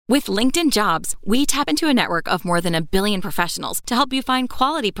With LinkedIn Jobs, we tap into a network of more than 1 billion professionals to help you find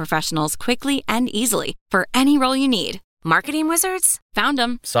quality professionals quickly and easily for any role you need. Marketing wizards? Found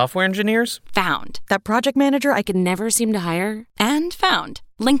them. Software engineers? Found. That project manager I could never seem to hire? And found.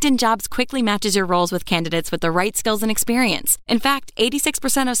 LinkedIn Jobs quickly matches your roles with candidates with the right skills and experience. In fact,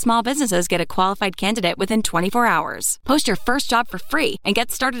 86% of small businesses get a qualified candidate within 24 hours. Post your first job for free and get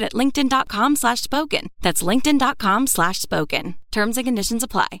started at linkedin.com/spoken. That's linkedin.com/spoken. Terms and conditions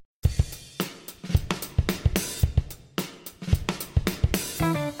apply.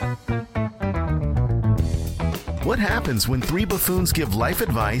 What happens when three buffoons give life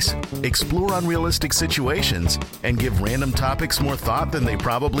advice, explore unrealistic situations, and give random topics more thought than they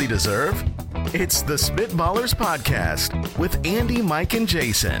probably deserve? It's the Spitballers Podcast with Andy, Mike, and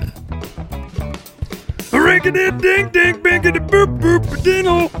Jason.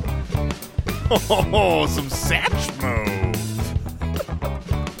 Oh, some Satchmo.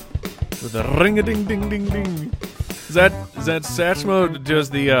 With a ring-a-ding-ding-ding-ding. Is that Satchmo does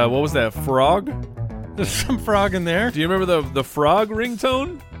the, what was that, frog? There's some frog in there. Do you remember the frog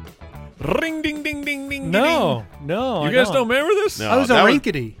ringtone? Ring-ding-ding-ding-ding. No. You guys don't remember this? No. I was a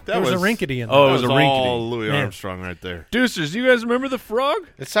rinkety. There was a was- rinkety in there. Oh, it That was was a rinkety. all Louis Armstrong right there. Deucers, you guys remember the frog?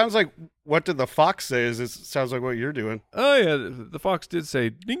 It sounds like what did the fox say? It sounds like what you're doing. Oh, yeah, the fox did say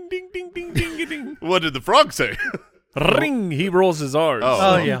ding-ding-ding-ding-ding-ding. What did the frog say? Ring, he rolls his R's.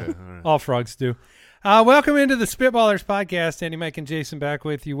 Oh, okay. yeah. All right. All frogs do. Welcome into the Spitballers Podcast. Andy, Mike, and Jason back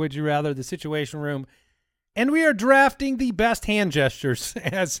with you. Would you rather? The Situation Room. And we are drafting the best hand gestures.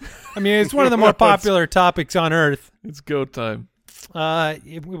 It's one of the more popular topics on Earth. It's go time.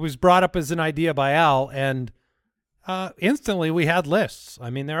 It was brought up as an idea by Al, and instantly we had lists. I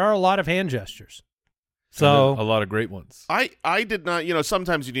mean, there are a lot of hand gestures. So a lot of great ones. I did not,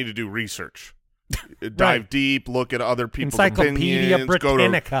 sometimes you need to do research. Dive deep, look at other people's Encyclopedia opinions.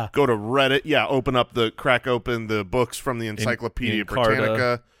 Britannica. Go to Reddit. Yeah, crack open the books from the Encyclopedia Encarta.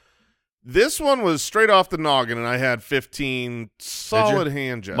 Britannica. This one was straight off the noggin, and I had 15 solid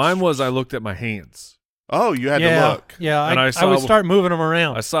hand gestures. Mine was I looked at my hands. Oh, you had to look. Yeah, And I would start moving them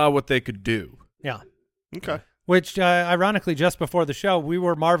around. I saw what they could do. Yeah. Okay. Which, ironically, just before the show, we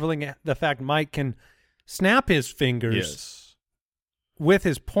were marveling at the fact Mike can snap his fingers Yes. with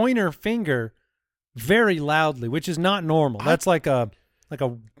his pointer finger very loudly, which is not normal. That's like a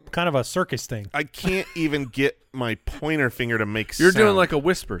kind of a circus thing. I can't even get my pointer finger to make You're sound. doing like a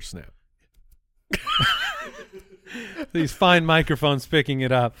whisper snap. These fine microphones picking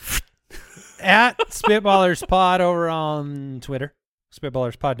it up. At Spitballers Pod over on Twitter.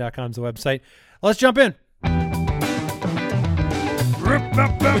 SpitballersPod.com is the website. Let's jump in.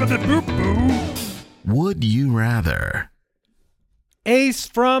 Would you rather? Ace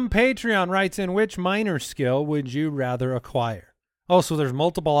from Patreon writes in, which minor skill would you rather acquire? Oh, so there's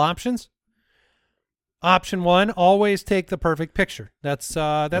multiple options? Option 1, always take the perfect picture. That's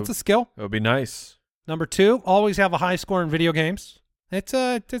a skill. That would be nice. Number 2, always have a high score in video games. It's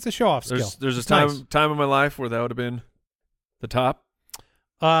a show-off skill. There's a It's time nice. time in my life where that would have been the top.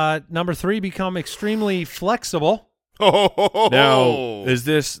 Number 3, become extremely flexible. Oh, Now, is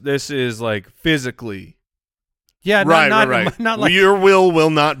this is like physically? Yeah, right. not like your will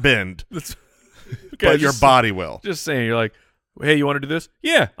not bend, Okay, but your just- body will. Just saying, you're like, hey, you want to do this?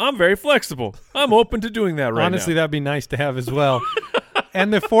 Yeah, I'm very flexible. I'm open to doing that right honestly, now. that'd be nice to have as well.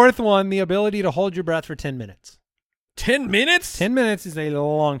 And the 4th one, the ability to hold your breath for 10 minutes. 10 minutes? 10 minutes is a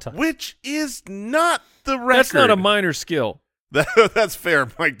long time. Which is not the record. That's not a minor skill. That's fair,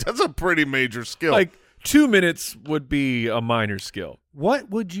 Mike. That's a pretty major skill. Like 2 minutes would be a minor skill. What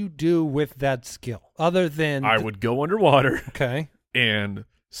would you do with that skill other than I would go underwater Okay. and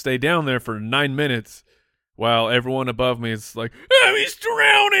stay down there for 9 minutes while everyone above me is like, he's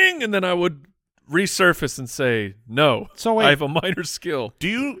drowning, and then I would resurface and say, no, So wait. I have a minor skill. do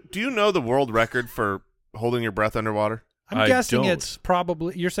you know the world record for holding your breath underwater? I'm I guessing don't. it's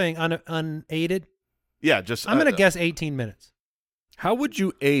probably you're saying unaided. Yeah, just I'm going to guess 18 minutes. How would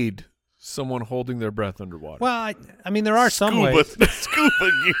you aid someone holding their breath underwater? Well, I mean there are some scuba, ways.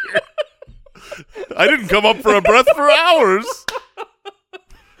 scuba gear. I didn't come up for a breath for hours.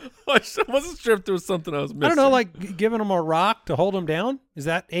 I wasn't sure if there was something I was missing. I don't know, like giving them a rock to hold them down. Is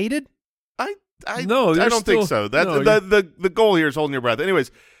that aided? No, I you're don't think still- so. That no, the goal here is holding your breath.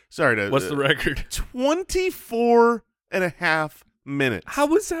 Anyways, sorry to. What's the record? 24 and a half minutes.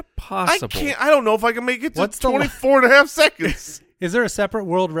 How is that possible? I don't know if I can make it to What's the 24 and a half seconds. Is there a separate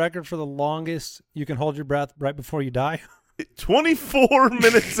world record for the longest you can hold your breath right before you die? 24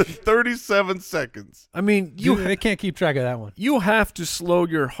 minutes and 37 seconds. I mean, They can't keep track of that one. you have to slow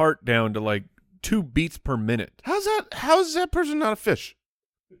your heart down to like 2 beats per minute. How is that person not a fish?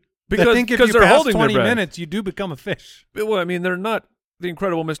 because I think if you they're pass holding 20 their breath. minutes, you do become a fish. Well, I mean, they're not the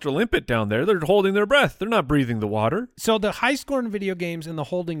incredible Mr. Limpet down there. They're holding their breath. They're not breathing the water. So the high score in video games and the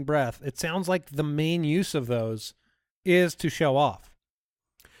holding breath, it sounds like the main use of those is to show off.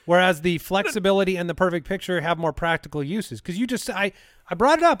 Whereas the flexibility and the perfect picture have more practical uses. Because you just, I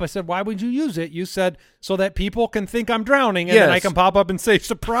brought it up. I said, why would you use it? You said, so that people can think I'm drowning and then I can pop up and say,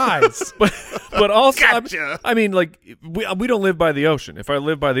 surprise. but also, Gotcha. I mean, like, we don't live by the ocean. If I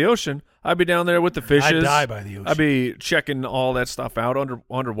lived by the ocean, I'd be down there with the fishes. I'd die by the ocean. I'd be checking all that stuff out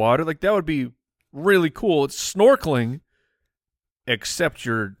underwater. Like, that would be really cool. It's snorkeling, except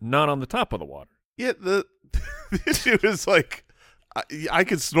you're not on the top of the water. Yeah, the issue is like I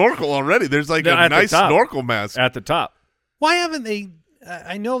could snorkel already. There's like No, a at the nice top. snorkel mask. At the top. Why haven't they?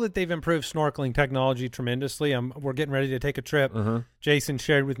 I know that they've improved snorkeling technology tremendously. We're getting ready to take a trip. Jason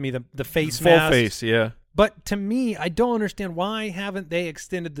shared with me the face Full mask. face, yeah. But to me, I don't understand why haven't they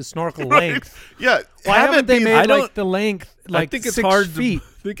extended the snorkel Right? length? Yeah. Why haven't they I made don't- like the length like I think it's 6 hard feet?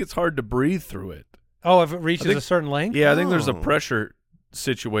 I think it's hard to breathe through it. Oh, if it reaches think- a certain length? Yeah, I think there's a Oh. pressure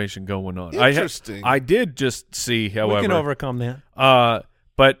situation going on. Interesting. I did just see, however. We can overcome that.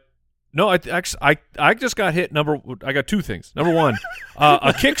 But no, I just got hit. I got two things. Number one,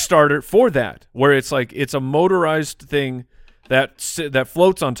 a Kickstarter for that, where it's like it's a motorized thing that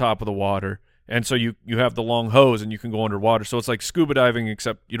floats on top of the water, and so you have the long hose and you can go underwater. So it's like scuba diving,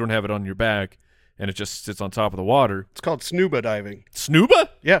 except you don't have it on your back, and it just sits on top of the water. It's called SNUBA diving. SNUBA?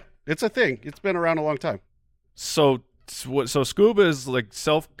 Yeah, it's a thing. It's been around a long time. So scuba is like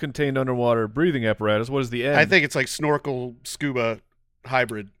self-contained underwater breathing apparatus. What is the end? I think it's like snorkel scuba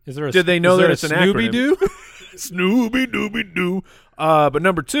hybrid. Is there a, Did they know is there that a it's an Snoopy acronym? Doo? Snoopy-Dooby-Doo. But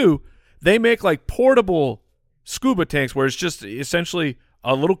number two, they make like portable scuba tanks where it's just essentially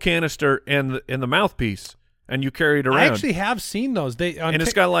a little canister and the mouthpiece, and you carry it around. I actually have seen those.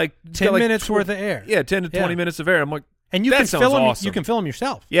 It's got like 10 minutes worth of air. Yeah, 10 to 20 minutes of air. I'm like, And you that can sounds fill them. awesome. You can fill them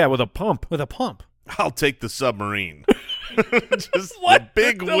yourself Yeah, with a pump. with a pump. I'll take the submarine. Just What? the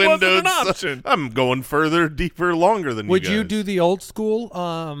big That wasn't windows. an option. I'm going further, deeper, longer than Would you you guys. do the old school,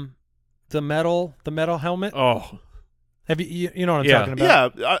 the metal helmet? Oh, Have you know what I'm Yeah. talking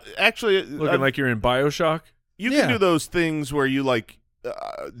about? Yeah, actually, looking like you're in BioShock. you Yeah. can do those things where you like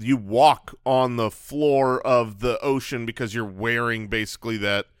you walk on the floor of the ocean because you're wearing basically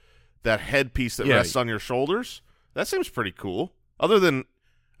that headpiece that Yeah. rests on your shoulders. That seems pretty cool. Other than,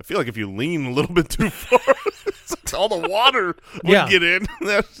 I feel like if you lean a little bit too far, all the water would Yeah. get in.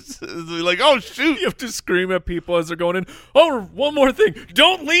 That's like, oh shoot! You have to scream at people as they're going in. Oh, one more thing.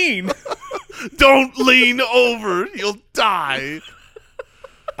 Don't lean. Don't lean over, you'll die.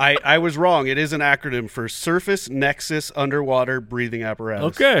 I was wrong. It is an acronym for Surface Nexus Underwater Breathing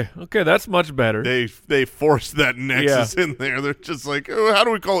Apparatus. Okay, that's much better. They forced that nexus in there. They're just like, oh, how do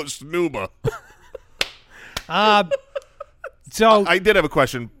we call it SNUBA? So I did have a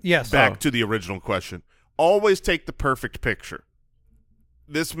question. Yes. Back Oh. to the original question. Always take the perfect picture.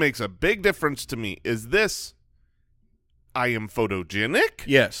 This makes a big difference to me. Is this I am photogenic?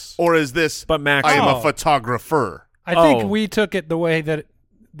 Yes, Or is this but Max, I am Oh. a photographer? I think Oh. we took it the way that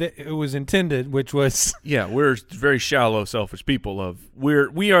it was intended, which was yeah, we're very shallow, selfish people.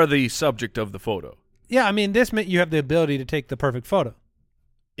 We are the subject of the photo. yeah. I mean, this meant you have the ability to take the perfect photo.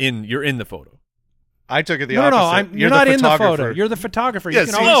 You're in the photo. I took it the No, opposite. you're the not in the photographer. photo. You're the photographer. Yeah, you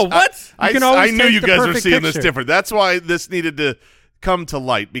can see, always, what? I, You can always I knew take you the guys were perfect seeing this picture. different. That's why this needed to come to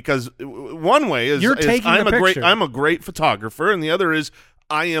light, because one way is, You're taking I'm the picture. I'm a great photographer, and the other is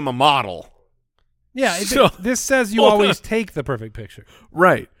I am a model. yeah. So- This says you Hold always on. take the perfect picture.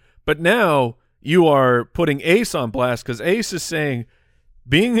 Right. But now you are putting Ace on blast because Ace is saying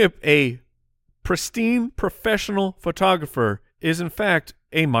being a pristine professional photographer is in fact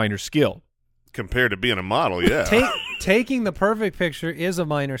a minor skill. Compared to being a model, yeah. Taking the perfect picture is a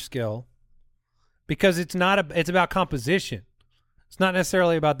minor skill because it's about composition. It's not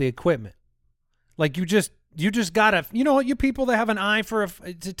necessarily about the equipment. Like you just gotta, you people that have an eye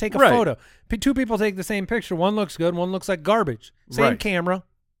to take a Right. photo. Two people take the same picture. One looks good. One looks like garbage. Same Right. camera.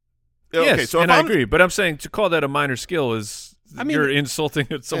 Okay, yes, so if and I I'm- agree. But I'm saying to call that a minor skill is you're insulting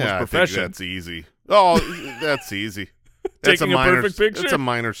someone's yeah, I think profession. that's easy. Oh, that's easy. That's Taking a perfect picture? That's a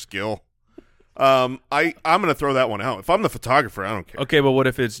minor skill. I'm going to throw that one out. If I'm the photographer, I don't care. Okay, but what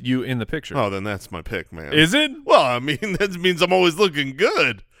if it's you in the picture? Oh, then that's my pick, man. Is it? Well, I mean, that means I'm always looking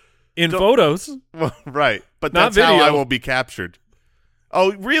good. In photos? Well, right. But Not that's how video. I will be captured.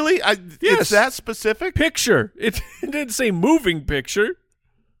 Oh, really? Yes. It's that specific? Picture. It didn't say moving picture.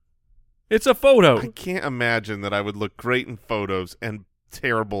 It's a photo. I can't imagine that I would look great in photos and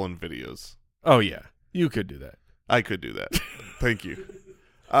terrible in videos. Oh, yeah. You could do that. I could do that. Thank you.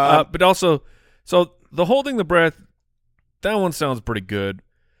 But also, so the holding the breath, that one sounds pretty good.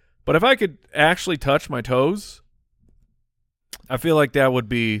 But if I could actually touch my toes, I feel like that would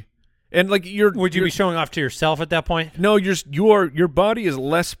be, and like would you be showing off to yourself at that point? No, your body is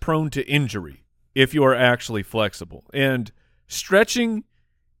less prone to injury if you are actually flexible. And stretching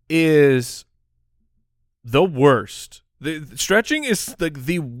is the worst. Stretching is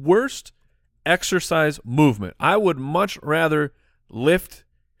the worst exercise movement. I would much rather lift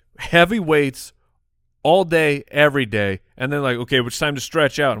heavy weights all day, every day, and then like, okay, it's time to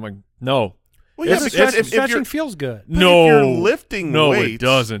stretch out. I'm like, no. Well, yeah, stretching feels good. No, if you're lifting weights, it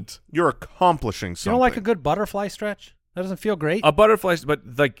doesn't. You're accomplishing something. You don't like a good butterfly stretch? That doesn't feel great. A butterfly, but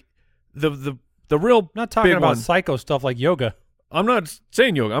like the real I'm not talking big about one, psycho stuff like yoga. I'm not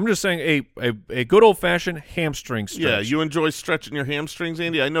saying yoga. I'm just saying a good old fashioned hamstring stretch. Yeah, you enjoy stretching your hamstrings,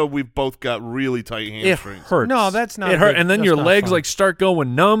 Andy. I know we've both got really tight hamstrings. It hurts. No, that's not. It hurt, and then that's your not legs fun. like start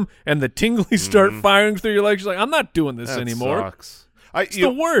going numb, and the tinglies start firing through your legs. You're like, I'm not doing this That anymore. Sucks. It's the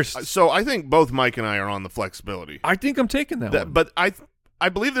worst. So I think both Mike and I are on the flexibility. I think I'm taking that one. But I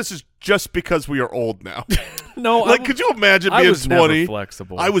believe this is just because we are old now. No, like, could you imagine I being was 20? never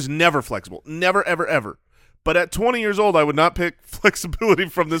flexible. I was never flexible. Never, ever, ever. But at 20 years old, I would not pick flexibility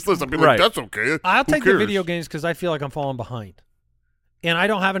from this list. I'd be like, Right. that's okay. I'll Who take the cares? video games because I feel like I'm falling behind, and I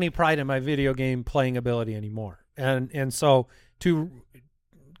don't have any pride in my video game playing ability anymore. And so to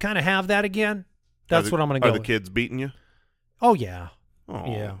kind of have that again, that's what I'm going to go. Are the with. kids beating you? Oh yeah, Oh.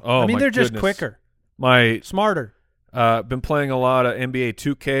 yeah. Oh, I mean, my they're just goodness. quicker, My smarter. been playing a lot of NBA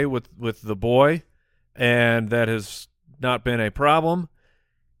 2K with the boy, and that has not been a problem.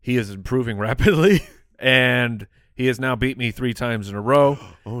 He is improving rapidly, and he has now beat me 3 times in a row.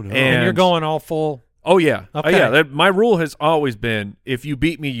 Oh, no. And you're going all full. Oh yeah, Okay. yeah. My rule has always been: if you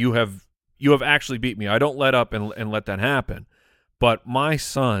beat me, you have actually beat me. I don't let up and let that happen. But my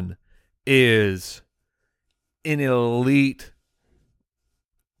son is an elite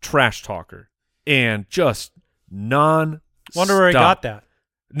trash talker and just non. Wonder where he got that.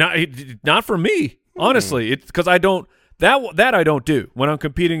 Not for me, honestly. It's because I don't that I don't do when I'm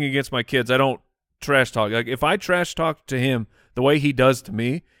competing against my kids. I don't trash talk. Like if I trash talk to him the way he does to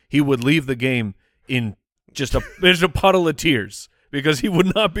me, he would leave the game in just a puddle of tears because he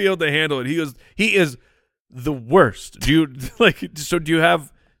would not be able to handle it. He is the worst. Do you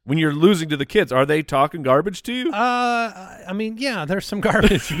have when you're losing to the kids? Are they talking garbage to you? I mean, yeah, there's some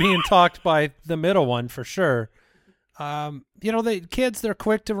garbage being talked by the middle one for sure. The kids, they're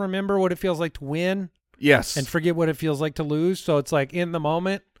quick to remember what it feels like to win. Yes. And forget what it feels like to lose. So it's like in the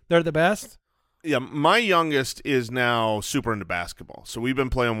moment, they're the best. Yeah, my youngest is now super into basketball. So we've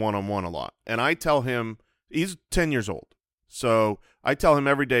been playing one-on-one a lot. And I tell him, he's 10 years old. So I tell him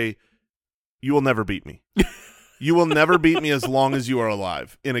every day, you will never beat me. You will never beat me as long as you are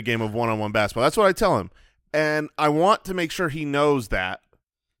alive in a game of one-on-one basketball. That's what I tell him. And I want to make sure he knows that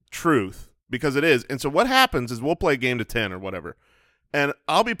truth because it is. And so what happens is we'll play a game to 10 or whatever. And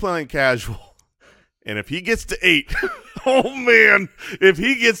I'll be playing casual. And if he gets to 8, oh, man, if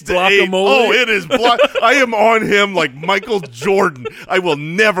he gets to 8, oh, it is block. I am on him like Michael Jordan. I will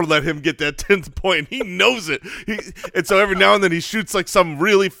never let him get that 10th point. He knows it. And so every now and then he shoots like some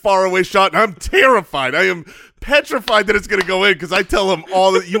really far away shot, and I'm terrified. I am petrified that it's going to go in because I tell him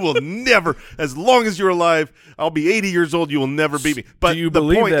all that you will never, as long as you're alive, I'll be 80 years old, you will never beat me. But do you the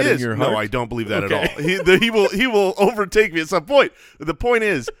believe point that is, in your heart? no, I don't believe that Okay. at all. He will overtake me at some point. The point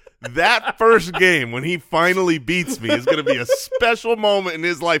is, that first game when he finally beats me is going to be a special moment in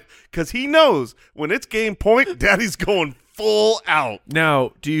his life because he knows when it's game point, Daddy's going full out.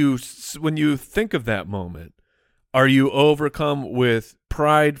 Now, when you think of that moment, are you overcome with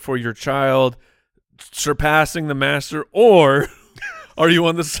pride for your child surpassing the master, or are you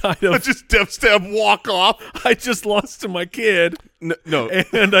on the side of Just step walk off? I just lost to my kid, No. and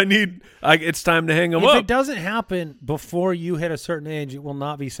it's time to hang him If up. it doesn't happen before you hit a certain age, it will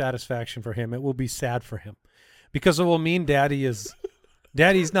not be satisfaction for him. It will be sad for him because it will mean Daddy's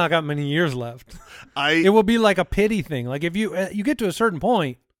not got many years left. It will be like a pity thing. Like if you get to a certain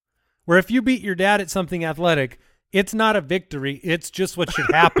point where if you beat your dad at something athletic, it's not a victory. It's just what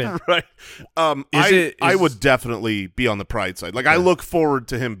should happen. Right. I would definitely be on the pride side. Like I look forward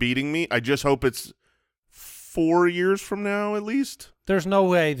to him beating me. I just hope it's 4 years from now at least. There's no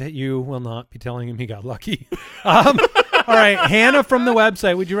way that you will not be telling him he got lucky. All right, Hannah from the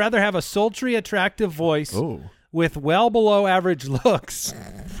website. Would you rather have a sultry, attractive voice with well below average looks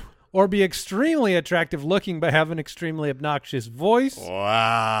or be extremely attractive looking but have an extremely obnoxious voice?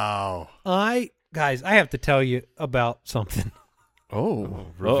 Wow. Guys, I have to tell you about something.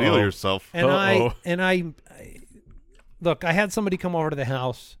 Reveal yourself. And look, I had somebody come over to the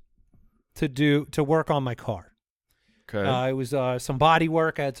house to work on my car. Okay. It was some body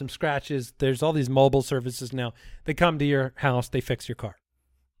work. I had some scratches. There's all these mobile services now. They come to your house. They fix your car.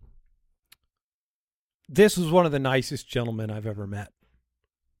 This was one of the nicest gentlemen I've ever met.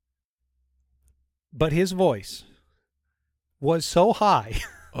 But his voice was so high.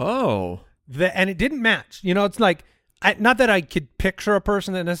 Oh. And it didn't match. You know, it's like, not that I could picture a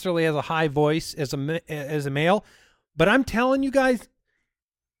person that necessarily has a high voice as a male, but I'm telling you guys,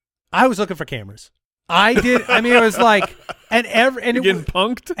 I was looking for cameras. I did. I mean, it was like, and You're getting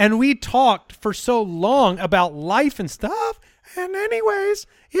punked? And we talked for so long about life and stuff. And anyways,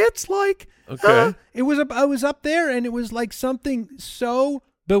 it's like, Okay. I was up there, and it was like something so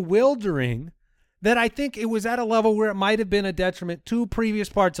bewildering that I think it was at a level where it might have been a detriment to previous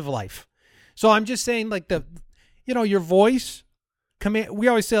parts of life. So I'm just saying, like, your voice, we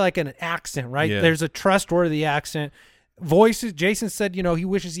always say like an accent, right? Yeah. There's a trustworthy accent. Voices, Jason said, he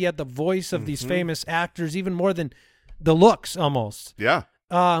wishes he had the voice of these famous actors even more than the looks almost. Yeah.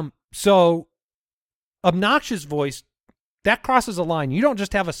 So obnoxious voice, that crosses a line. You don't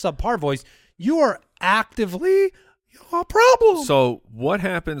just have a subpar voice. You are actively a problem. So what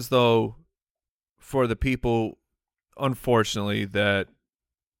happens, though, for the people, unfortunately, that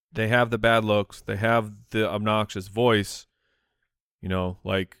they have the bad looks, they have the obnoxious voice,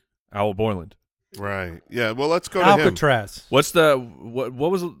 like Owl Borland? Right. Yeah. Well, let's go to him. Alcatraz. What's what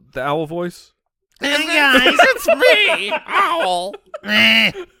was the owl voice? Hey guys, it's me, Owl.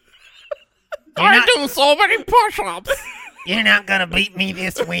 I do so many push-ups. You're not gonna beat me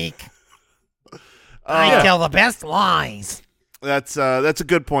this week. I tell the best lies. That's a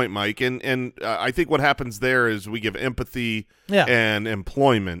good point, Mike. And I think what happens there is we give empathy and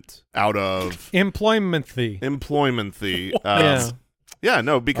employment out of Employment-y. Yeah,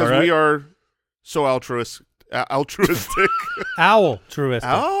 no, because we are so altruistic. Owl-truistic.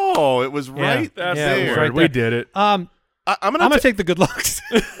 Oh, it was right That's Yeah, it there. was right We did it. I'm I'm gonna gonna take the good looks.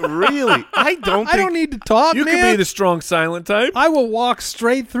 really. I don't need to talk, You man. could be the strong silent type. I will walk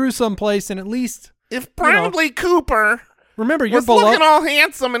straight through someplace and at least if Bradley Cooper remember you're was below. looking all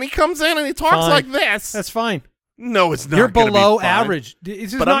handsome and he comes in and he talks Fine. like this. That's fine. No, it's not. You're gonna be below fine. average.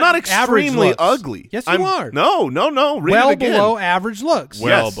 It's just But I'm not average extremely looks. ugly. Yes, you I'm, are. No. Read well it again. below average looks.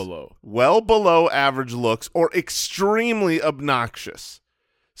 Well Yes. below. Well below average looks or extremely obnoxious.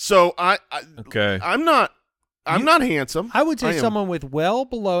 So Okay. I'm not handsome. I would say am. someone with well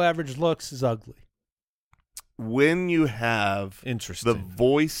below average looks is ugly. When you have Interesting. the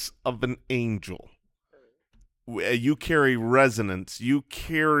voice of an angel, you carry resonance. You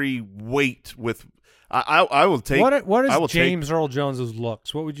carry weight with. I will take. What I will is James Earl Jones's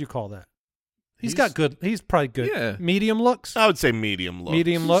looks? What would you call that? He's got good. He's probably good. Yeah. Medium looks. I would say medium looks.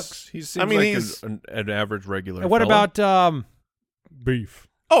 Medium looks. He seems I mean, like he's- an average regular. And what fella. about beef?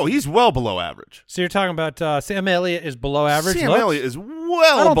 Oh, he's well below average. So you're talking about Sam Elliott is below average. Sam looks? Elliott is I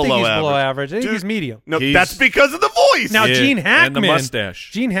well don't below think he's average. below average. I think Dude, he's medium. No, He's- that's because of the voice. Now Yeah, Gene Hackman and the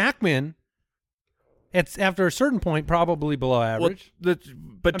mustache. Gene Hackman, it's after a certain point probably below average. But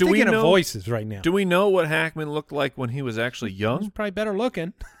I'm do we thinking know of voices right now. Do we know what Hackman looked like when he was actually He's young? probably better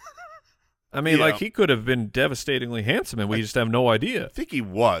looking. I mean, Yeah. like he could have been devastatingly handsome, and we just have no I idea. think he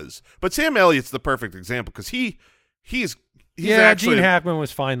was, but Sam Elliott's the perfect example because he's yeah, actually Gene Hackman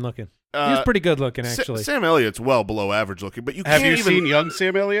was fine looking. He was pretty good looking actually. Sam Elliott's well below average looking, but you Have can't you even seen young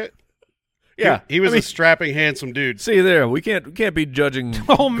Sam Elliott? Yeah, He was I mean, a strapping, handsome dude. see there. We can't be judging.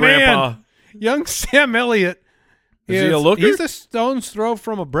 Oh, Grandpa. man. Young Sam Elliott Is he a looker? He's a stone's throw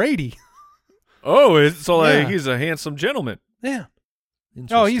from a Brady. Oh, so like Yeah. he's a handsome gentleman. Yeah.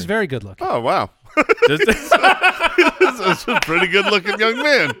 Oh, he's very good looking. Oh wow, Does- this is a pretty good looking young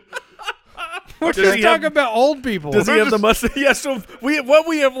man. We're does just he have- talking about old people. Does he have the mustache? Yeah. So what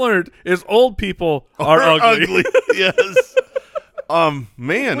we have learned is old people are ugly. Yes.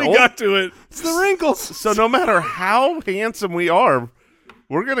 Man, We got to it. It's the wrinkles. so no matter how handsome we are,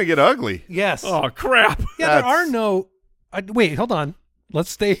 we're gonna get ugly. Yes. Oh crap! yeah, there are that's- no. Wait, hold on. Let's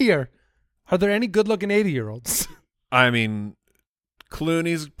stay here. Are there any good looking 80-year-olds? I mean,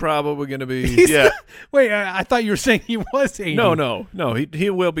 Clooney's probably going to be. Yeah. Wait, I thought you were saying he was 80. No. He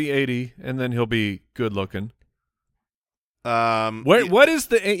will be 80, and then he'll be good looking. What is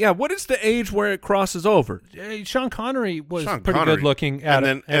the age where it crosses over? Sean Connery was Sean pretty Connery. good looking at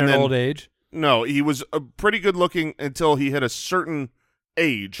And an then- old age. No, he was pretty good looking until he hit a certain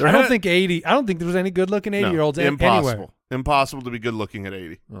age. I don't think there was any good looking 80-year-olds impossible. anywhere. Impossible to be good looking at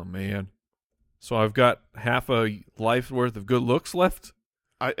 80. Oh man! So I've got half a life worth of good looks left.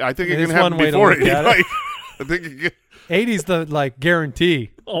 I think It it is can happen one way to before look 80. at it. Right? I think 80's the like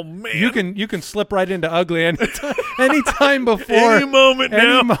guarantee. Oh man, You can slip right into ugly anytime before any moment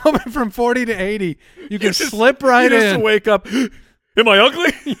now. Any moment from 40 to 80, you can just- slip right you just in. wake up. Am I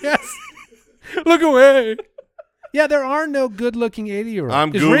ugly? Yes. Look away. Yeah, there are no good-looking 80-year-olds.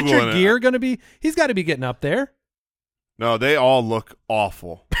 I'm Is Googling Richard it. Gere going to be? He's got to be getting up there. No, they all look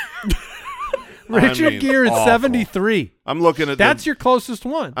awful. Richard Gere is awful. 73. I'm looking at That's your closest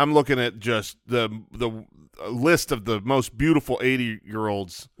one. I'm looking at just the list of the most beautiful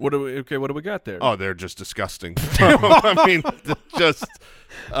 80-year-olds. What do we got there? Oh, they're just disgusting. I mean, just.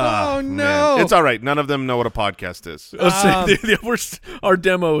 Oh, man. no. It's all right. None of them know what a podcast is. Our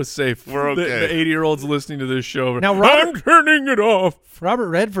demo is safe. We're okay. The 80-year-olds listening to this show. Now, I'm turning it off. Robert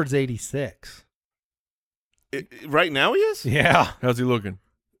Redford's 86. Right now he is? Yeah. How's he looking?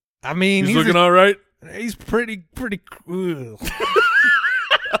 I mean, He's looking all right. He's pretty. Ugh.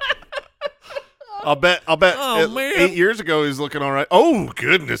 I'll bet. Oh, man. 8 years ago he was looking all right. Oh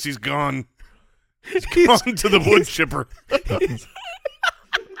goodness, he's gone. He's gone to the wood chipper.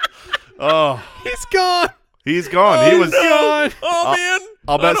 Oh, He's gone. he's gone. He was. gone. Oh man,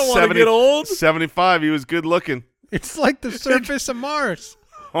 I'll bet I don't want to 70 get old. 75. He was good looking. It's like the surface of Mars.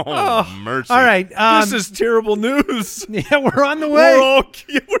 Oh, mercy. All right. This is terrible news. Yeah, we're on the way.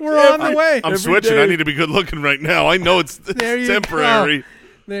 We're on the way. I'm every switching. day. I need to be good looking right now. I know it's There you temporary. go.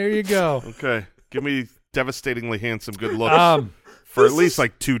 There you go. Okay, give me devastatingly handsome good looks for at least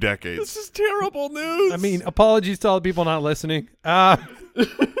like 2 decades. This is terrible news. I mean, apologies to all the people not listening.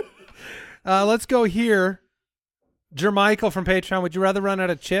 Let's go here. Jermichael from Patreon, would you rather run out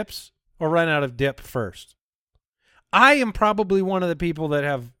of chips or run out of dip first? I am probably one of the people that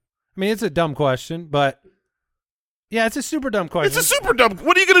have, I mean, it's a dumb question, but yeah, it's a super dumb question. It's a super dumb.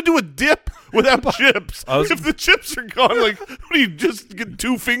 What are you going to do with dip without chips? If the chips are gone, like, what do you just get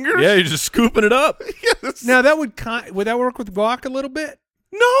 2 fingers? yeah, you're just scooping it up. Yes. Now, that would that work with guac a little bit?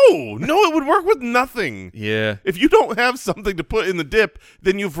 No, it would work with nothing. Yeah. If you don't have something to put in the dip,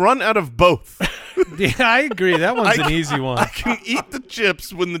 then you've run out of both. Yeah, I agree. That one's an easy one. I can eat the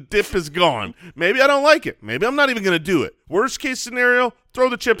chips when the dip is gone. Maybe I don't like it. Maybe I'm not even going to do it. Worst case scenario, throw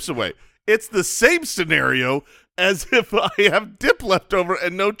the chips away. It's the same scenario as if I have dip left over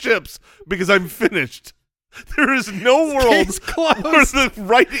and no chips because I'm finished. There is no world Case closed. where the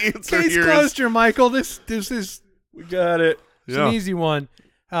right answer Case here closed, is. Jermichael. This is We got it. it's an easy one.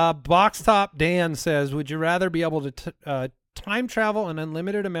 Box Top Dan says, would you rather be able to time travel an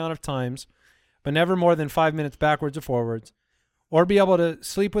unlimited amount of times, but never more than 5 minutes backwards or forwards, or be able to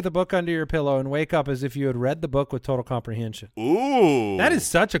sleep with a book under your pillow and wake up as if you had read the book with total comprehension? Ooh. That is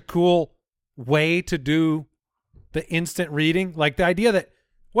such a cool way to do the instant reading. Like the idea that,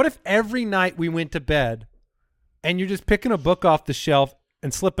 what if every night we went to bed and you're just picking a book off the shelf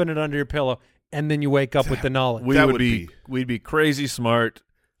and slipping it under your pillow, and then you wake up with the knowledge? We'd be crazy smart.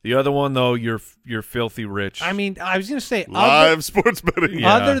 The other one though, you're filthy rich. I mean, I was going to say live sports betting.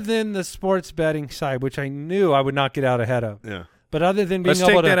 Yeah. other than the sports betting side, which I knew I would not get out ahead of. Yeah. But other than being Let's able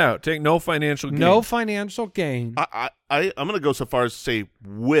take to that out. Take no financial gain. no financial gain. I'm going to go so far as to say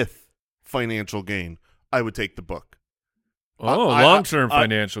with financial gain, I would take the book. Long-term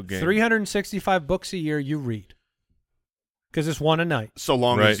financial gain. 365 books a year you read. Because it's one a night. So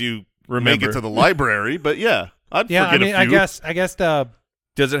long Right. as you make Remember. it to the library. But yeah, I'd Yeah, forget I mean, a few. I guess the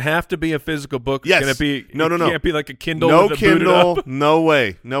Does it have to be a physical book? Yes. Can it be? No. It can't be like a Kindle. No with it booted Kindle, up? no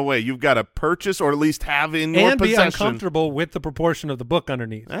way. You've got to purchase or at least have in your and be possession. uncomfortable with the proportion of the book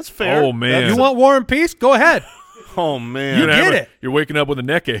underneath. That's fair. Oh, man. You want War and Peace? Go ahead. Oh man, You You're get gonna it. You're waking up with a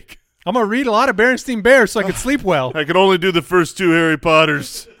neck ache. I'm going to read a lot of Berenstain Bears so I can sleep well. I could only do the first 2 Harry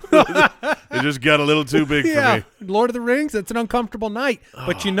Potters. It just got a little too big Yeah. for me. Lord of the Rings, it's an uncomfortable night,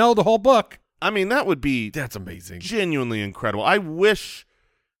 but you know the whole book. I mean, that would be That's amazing. genuinely incredible. I wish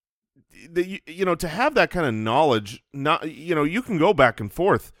that you know, to have that kind of knowledge. Not, you know, you can go back and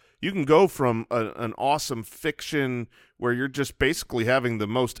forth. You can go from an awesome fiction where you're just basically having the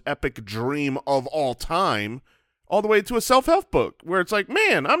most epic dream of all time, all the way to a self-help book where it's like,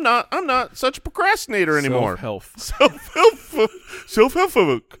 man, I'm not such a procrastinator anymore. Self-help. Self-help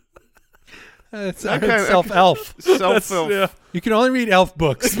book. It's That kinda- self-elf. Self-help. Yeah. You can only read elf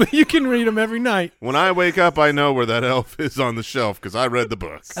books, but you can read them every night. When I wake up, I know where that elf is on the shelf because I read the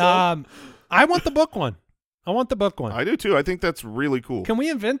book. I want the book one. I do too. I think that's really cool. Can we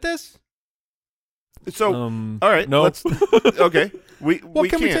invent this? So, all right, no. let's. Okay, we Can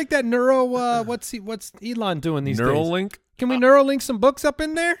can't. we take that neuro? What's Elon doing these days? Neuralink. Can we Neuralink some books up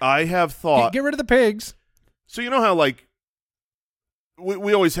in there? I have thought. Get rid of the pigs. So you know how like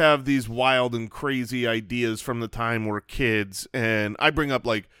we always have these wild and crazy ideas from the time we're kids, and I bring up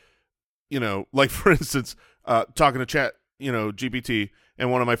like, you know, like for instance, talking to chat, GPT,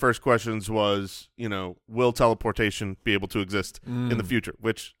 and one of my first questions was, will teleportation be able to exist in the future?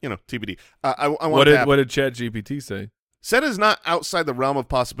 Which, TBD. I want what did ChatGPT say? Said is not outside the realm of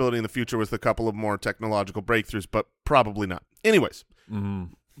possibility in the future with a couple of more technological breakthroughs, but probably not. Anyways,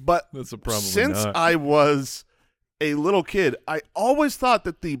 but That's a probably since not. I was a little kid, I always thought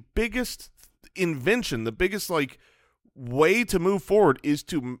that the biggest invention, the biggest way to move forward is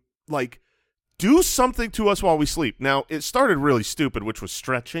to do something to us while we sleep. Now, it started really stupid, which was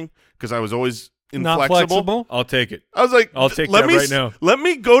stretching, because I was always Not inflexible. flexible. I'll take it. I was like, I'll take let that me right now. Let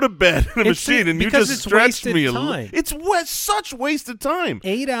me go to bed in a It's machine, and you because just it's stretch wasted me. time. It's such wasted time.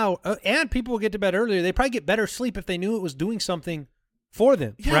 8 hours, and people will get to bed earlier. They probably get better sleep if they knew it was doing something for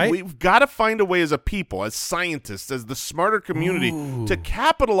them, Yeah, right? we've got to find a way as a people, as scientists, as the smarter community, to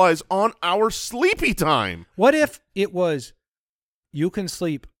capitalize on our sleepy time. What if it was you can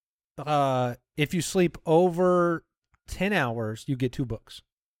sleep, if you sleep over 10 hours, you get 2 books.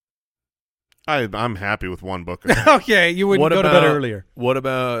 I'm happy with one book. Okay, you wouldn't go to bed earlier. What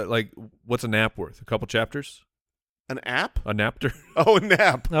about, what's a nap worth? A couple chapters? An app? A napter? Oh, a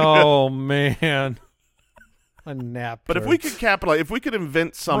nap. Oh, man. A nap. But if we could capitalize, if we could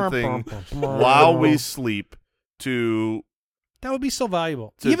invent something while we sleep that would be so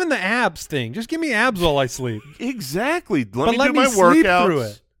valuable. to- Even the abs thing. Just give me abs while I sleep. Exactly. But Let me let do me my sleep workouts. through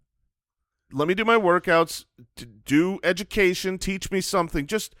it. Let me do my workouts, do education, teach me something.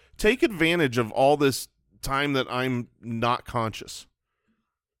 Just take advantage of all this time that I'm not conscious.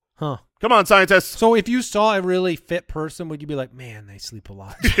 Huh. Come on, scientists. So if you saw a really fit person, would you be like, man, they sleep a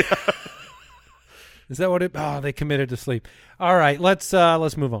lot? Is that what it? Oh, they committed to sleep. All right, let's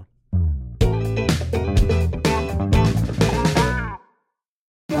move on.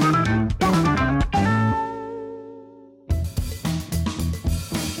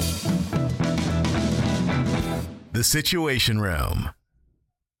 The Situation Room.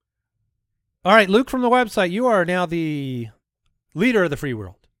 All right, Luke from the website, you are now the leader of the free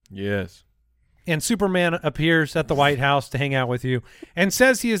world. Yes. And Superman appears at the White House to hang out with you and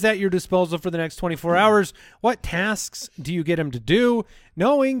says he is at your disposal for the next 24 hours. What tasks do you get him to do,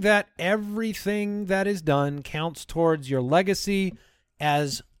 knowing that everything that is done counts towards your legacy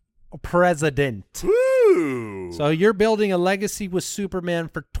as president? Woo! So you're building a legacy with Superman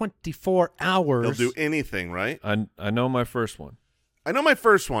for 24 hours. He'll do anything, right? I know my first one. I know my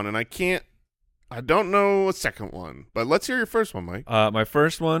first one, and I don't know a second one. But let's hear your first one, Mike. My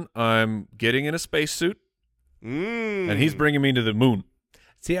first one, I'm getting in a spacesuit, and he's bringing me to the moon.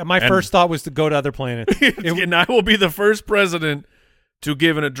 See, my first thought was to go to other planets. And I will be the first president to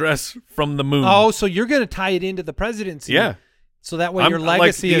give an address from the moon. Oh, so you're going to tie it into the presidency. Yeah. So that way your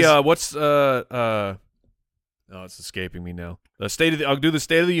legacy is... oh, it's escaping me now. I'll do the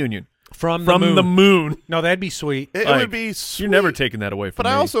State of the Union. From the moon. No, that'd be sweet. It Like, would be sweet. You're never taking that away from But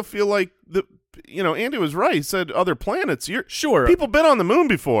me. I also feel like Andy was right. He said other planets. Sure. People been on the moon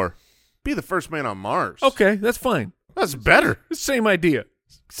before. Be the first man on Mars. Okay, that's fine. That's better. Same idea.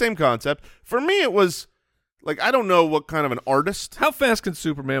 Same concept. For me, it was I don't know what kind of an artist. How fast can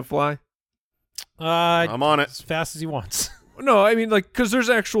Superman fly? I'm on it. As fast as he wants. No, I mean, because there's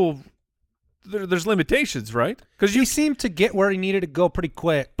there's limitations, right? Because He seemed to get where he needed to go pretty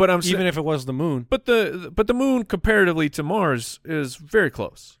quick, But I'm even if it was the moon. but the moon comparatively to Mars is very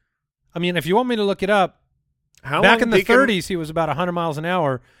close. I mean, if you want me to look it up, How back long in the he can- 30s, he was about 100 miles an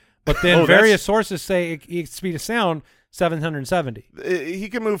hour, but then Oh, various sources say speed of sound 770. He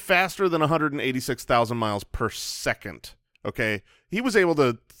can move faster than 186,000 miles per second. Okay, he was able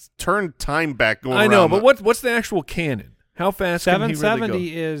to turn time back going. I know, around but what's the actual canon? How fast can he really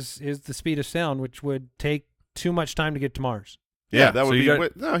 770 go? is the speed of sound, which would take too much time to get to Mars. Yeah, that so would you be.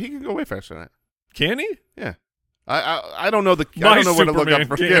 got- No, he can go way faster than that. Can he? Yeah, I don't know I My don't know where to look up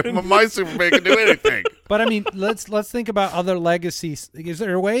for. Superman Yeah, can. my Superman can do anything. But I mean, let's think about other legacies. Is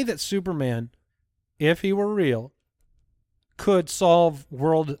there a way that Superman, if he were real, could solve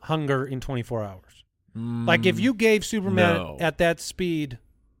world hunger in 24 hours? Like if you gave Superman No. at that speed,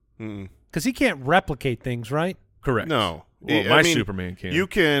 Mm. because he can't replicate things, right? Correct. No, Well, I my mean, Superman can. You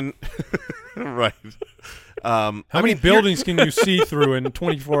can, right? How many buildings can you see through in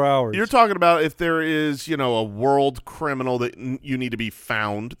 24 hours? You're talking about if there is, a world criminal that you need to be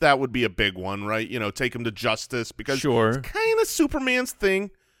found. That would be a big one, right? Take him to justice because Sure. it's kind of Superman's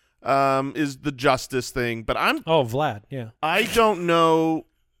thing, is the justice thing. But Vlad, yeah. I don't know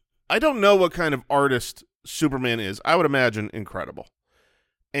what kind of artist Superman is. I would imagine incredible.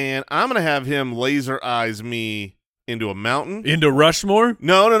 And I'm going to have him laser eyes me into a mountain. Into Rushmore?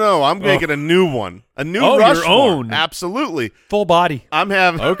 No. I'm making a new one. A new your Rushmore. own. Absolutely. Full body. I'm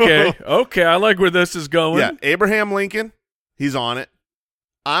having. Okay. I like where this is going. Yeah, Abraham Lincoln. He's on it.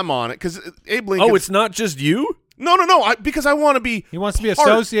 I'm on it because Abe Lincoln. Oh, it's not just you? No. Because I want to be. He wants to be part.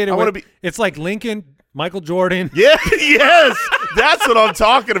 associated I with. want to be. It's like Lincoln, Michael Jordan, Yeah. Yes. That's what I'm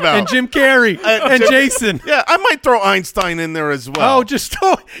talking about. and Jim Carrey, and Jason. Yeah, I might throw Einstein in there as well. Oh, these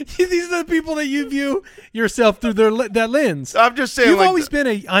are the people that you view yourself through that lens. I'm just saying. You've like, always been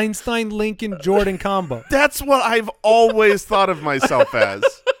a Einstein, Lincoln, Jordan combo. That's what I've always thought of myself as.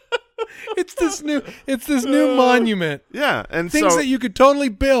 It's this new monument. Yeah, and Things so that you could totally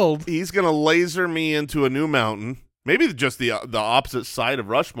build. he's gonna laser me into a new mountain. Maybe just the opposite side of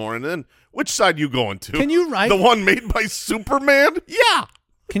Rushmore, and then which side you going to? Can you write the one made by Superman? Yeah.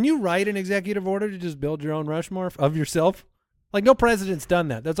 Can you write an executive order to just build your own Rushmore of yourself? Like, no president's done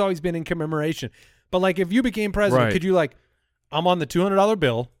that. That's always been in commemoration. But like, if you became president, Right. could you like, I'm on the $200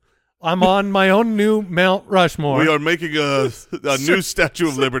 bill. I'm on my own new Mount Rushmore. We are making a new Statue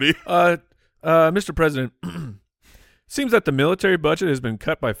of Liberty. Mr. President, seems that the military budget has been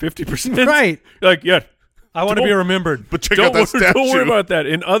cut by 50%. Right. Like, yeah. I want to be remembered. But check out that statue. Don't worry about that.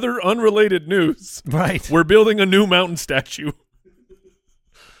 In other unrelated news, Right. we're building a new mountain statue.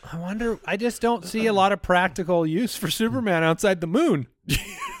 I wonder. I just don't see a lot of practical use for Superman outside the moon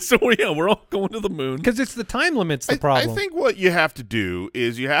So, yeah, we're all going to the moon. because it's the time limit's the problem. I think what you have to do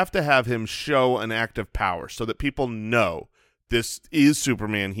is you have to have him show an act of power so that people know this is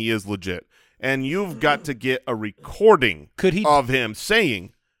Superman. He is legit. And you've got to get a recording of him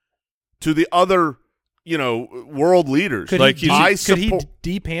saying to the other, world leaders, Could like he, could he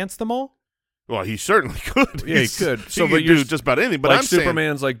de-pants them all? Well, he certainly could. Yeah, he could. So, but do just about anything. But like I'm saying,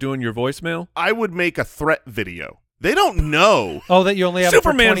 Superman's like doing your voicemail? I would make a threat video. They don't know. Oh, that you only have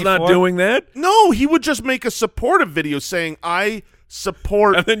Superman's it for 24? not doing that. No, he would just make a supportive video saying, I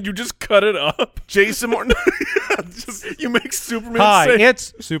support And then you just cut it up. Jason Morton. You make Superman Hi, say,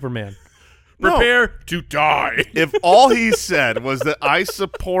 it's Superman. prepare to die. If all he said was that I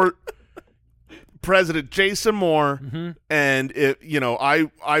support President Jason Moore and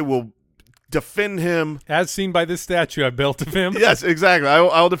I will defend him. As seen by this statue I built of him. Yes, exactly.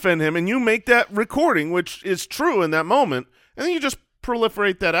 I'll defend him. And you make that recording, which is true in that moment, and then you just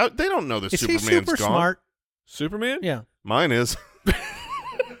proliferate that out. They don't know that Is he Superman's super gone. smart? Superman? Yeah. Mine is.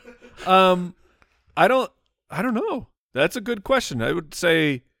 I don't know. That's a good question. I would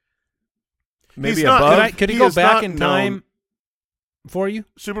say maybe He's not- above. Could he He go is back not in time known- for you?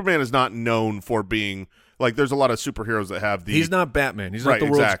 Superman is not known for being like. There's a lot of superheroes that have the. He's not Batman. He's Right, not the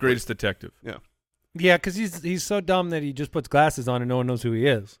world's exactly. greatest detective. Yeah. Yeah, because he's so dumb that he just puts glasses on and no one knows who he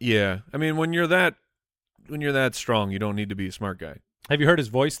is. Yeah. I mean, when you're that strong, you don't need to be a smart guy. Have you heard his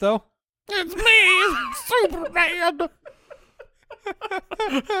voice though? It's me, Superman.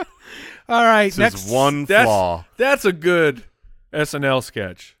 All right, This next is one flaw. That's a good SNL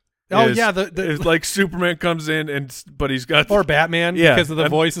sketch. Oh, Is- yeah, is like Superman comes in but he's got or Batman Yeah, because of the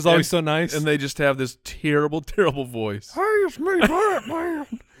and- voice is always and- so nice. and they just have this terrible, terrible voice. Hey, it's me, Batman.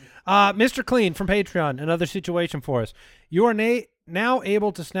 Mr. Clean from Patreon, another situation for us. You are now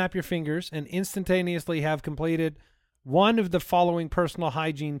able to snap your fingers and instantaneously have completed one of the following personal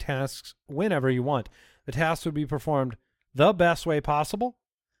hygiene tasks whenever you want. The task would be performed the best way possible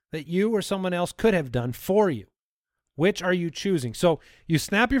that you or someone else could have done for you. Which are you choosing? So you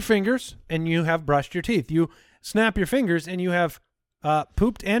snap your fingers and you have brushed your teeth. You snap your fingers and you have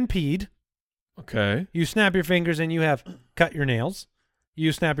pooped and peed. Okay. You snap your fingers and you have cut your nails.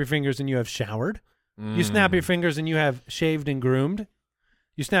 You snap your fingers and you have showered. You snap your fingers and you have shaved and groomed.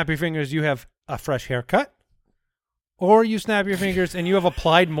 You snap your fingers, you have a fresh haircut. Or you snap your fingers and you have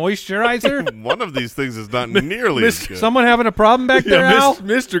applied moisturizer. One of these things is not nearly as good. Someone having a problem back there, Al?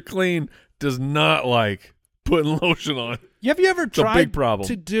 Mr. Clean does not like putting lotion on. Have you ever a tried big problem.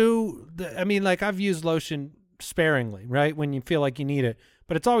 to do, like I've used lotion sparingly, right, when you feel like you need it,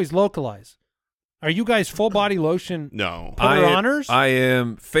 but it's always localized. Are you guys full body lotion No. putter honors? I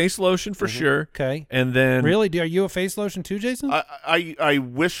am face lotion for sure. Okay. And then Really? Are you a face lotion too, Jason? I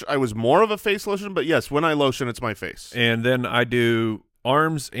wish I was more of a face lotion, but yes, when I lotion, it's my face. And then I do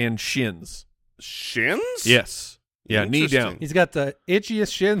arms and shins. Shins? Yes. Yeah, knee Interesting. down. He's got the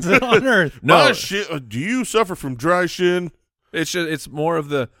itchiest shins on earth. No, Do you suffer from dry shin? it's more of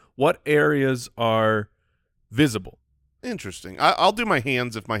the what areas are visible. Interesting. I'll do my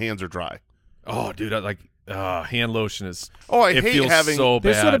hands if my hands are dry. Oh, dude, I like hand lotion is. Oh, I it hate feels having. so bad.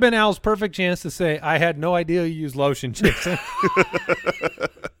 This would have been Al's perfect chance to say, I had no idea you use lotion, Jason.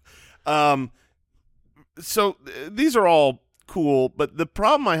 So these are all cool, but the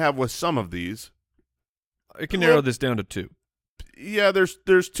problem I have with some of these I can narrow this down to 2. Yeah,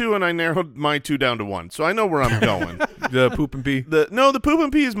 there's 2, and I narrowed my 2 down to 1, so I know where I'm going. The poop and pee? The poop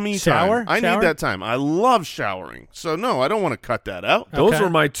and pee is me Shower? time. I Shower? need that time. I love showering. So, no, I don't want to cut that out. Those Okay. were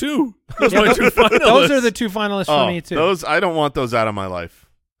my 2. Those are my 2 finalists. Those are the 2 finalists for me, too. Those, I don't want those out of my life.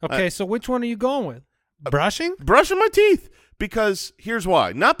 Okay, so which one are you going with? Brushing? Brushing my teeth. Because here's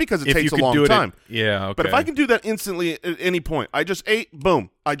why. Not because it If you takes a could long do it time. yeah, okay. But if I can do that instantly at any point, I just ate, boom,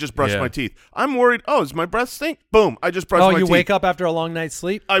 I just brushed Yeah. my teeth. I'm worried, does my breath stink? Boom, I just brushed my teeth. You wake up after a long night's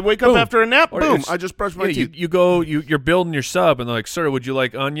sleep? I wake Boom. up after a nap, Or boom, it's- I just brushed my yeah, teeth. you're building your sub, and they're like, sir, would you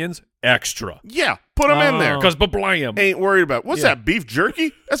like onions? Extra. Yeah, put them in there. Because blam. Ain't worried about it. What's that, beef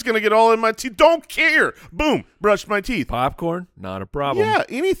jerky? That's going to get all in my teeth. Don't care. Boom, brushed my teeth. Popcorn, not a problem. Yeah,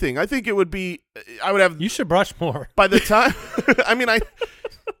 anything. I think it would be, I would have, You should brush more. by the time,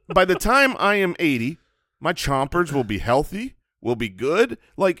 by the time I am 80, my chompers will be healthy, will be good.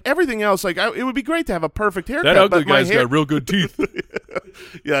 Like everything else, it would be great to have a perfect haircut. That ugly but my guy's hair, got real good teeth.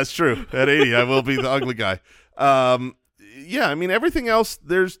 Yeah, that's true. At 80, I will be the ugly guy. Yeah, I mean, everything else,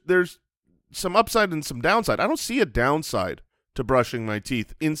 there's some upside and some downside. I don't see a downside to brushing my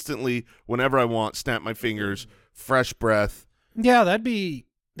teeth instantly whenever I want, snap my fingers, fresh breath. Yeah, that'd be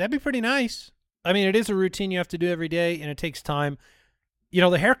pretty nice. I mean, it is a routine you have to do every day, and it takes time. You know,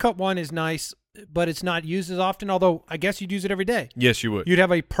 the haircut one is nice, but it's not used as often, although I guess you'd use it every day. Yes, you would. You'd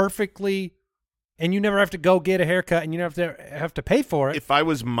have a perfectly – and you never have to go get a haircut, and you never have to pay for it. If I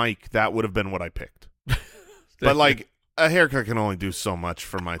was Mike, that would have been what I picked. But, like, a haircut can only do so much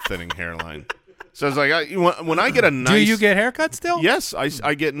for my thinning hairline. So it's like, when I get a nice – Do you get haircuts still? Yes, I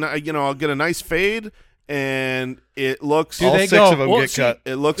get, I'll get a nice fade, and it looks – All they 6 go, of them well, get see- cut.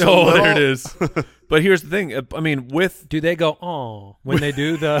 It looks a Oh, little, there it is. But here's the thing. I mean, Do they go, oh, when they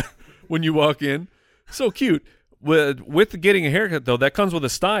do the – when you walk in, so cute. With getting a haircut, though, that comes with a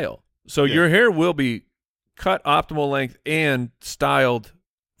style. So your hair will be cut optimal length and styled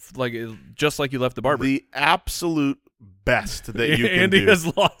just like you left the barber. the absolute best that you can Andy do.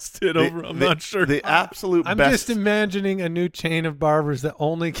 has lost it over. I'm not sure. The absolute I'm best. just imagining a new chain of barbers that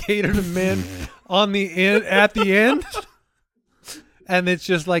only cater to men on the end at the end. And it's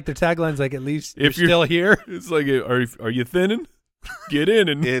just like the tagline's like, at least If you're still here. It's like, are you thinning? Get in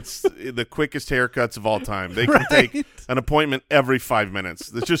and It's the quickest haircuts of all time. They can take an appointment every 5 minutes.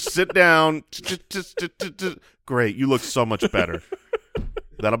 They just sit down. Great, you look so much better.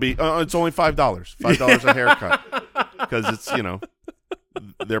 That'll be. It's only $5. $5 a haircut because it's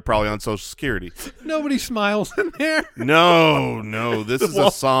they're probably on Social Security. Nobody smiles in there. No. This is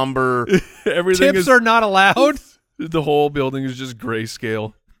a somber. everything Tips is are not allowed. the whole building is just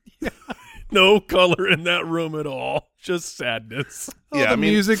grayscale. No color in that room at all. Just sadness. All Yeah, the I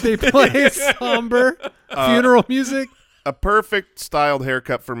mean- music they play is somber. Funeral music. A perfect styled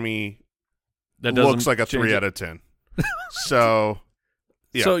haircut for me That doesn't looks like a change 3 it. out of 10. So,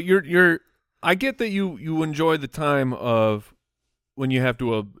 yeah. So you're. I get that you enjoy the time of when you have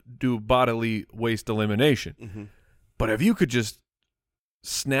to do bodily waste elimination, Mhm. but if you could just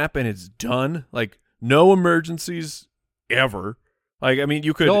snap and it's done, like no emergencies ever. Like I mean,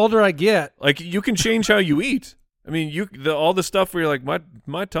 you could The older I get, you can change how you eat. I mean, all the stuff where you're like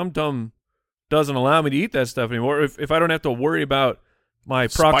my tum doesn't allow me to eat that stuff anymore. If I don't have to worry about my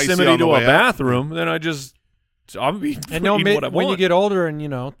Spicy proximity on the to a way out. bathroom, then I'll be and no, eating what I when you want. get older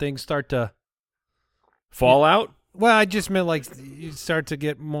and things start to. Fall out. Well, I just meant like you start to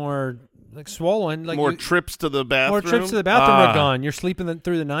get more like swollen, like More trips to the bathroom. more trips to the bathroom are Ah. gone. You're sleeping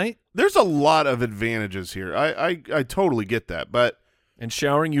through the night. There's a lot of advantages here. I totally get that, but And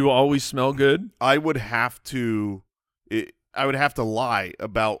showering, you always smell good. I would have to lie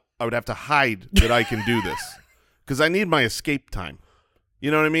about. I would have to hide that I can do this because I need my escape time. You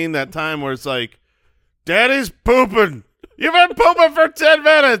know what I mean? That time where it's like, Daddy's pooping. You've been pooping for 10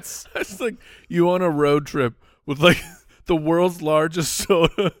 minutes. It's like you on a road trip with like the world's largest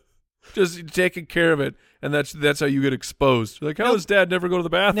soda, just taking care of it, and that's how you get exposed. You're like, how does Dad never go to the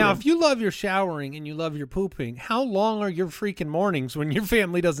bathroom? Now, if you love your showering and you love your pooping, how long are your freaking mornings when your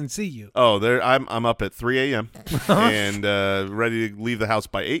family doesn't see you? Oh, I'm up at 3 a.m. and ready to leave the house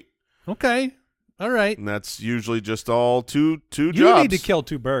by 8. Okay, all right. And that's usually just all two You jobs. need to kill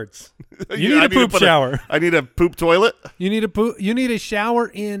 2 birds. Yeah, You need I a poop put shower. I need a poop toilet. You need a poop. You need a shower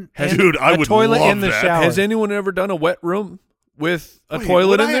in. and Dude, I a would toilet love in the that. shower. has anyone ever done a wet room with a Wait, toilet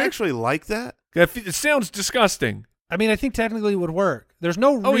would in I there? actually like that? It sounds disgusting. I mean, I think technically it would work. There's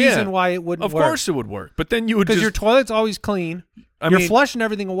no Oh, yeah. reason why it wouldn't Of work. course it would work, but then you would because just your toilet's always clean. You're flushing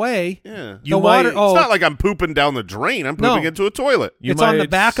everything away. Yeah. You the water. might- Oh, It's not like I'm pooping down the drain. I'm pooping No. into a toilet. you it's on the might-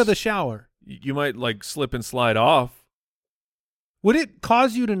 back of the shower. You might like slip and slide off. Would it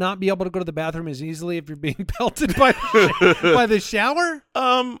cause you to not be able to go to the bathroom as easily if you're being pelted by by the shower?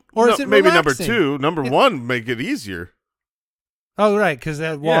 Or is it maybe relaxing? number two? Number one, make it easier. Oh, right, because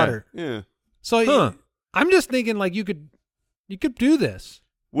that water. Yeah. So I'm just thinking like you could do this.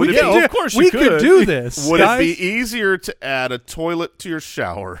 Would it Yeah, be, of course we you could do this. would guys. it be easier to add a toilet to your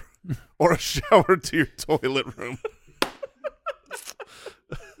shower or a shower to your toilet room?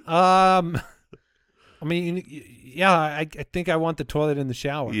 I mean, yeah, I think I want the toilet in the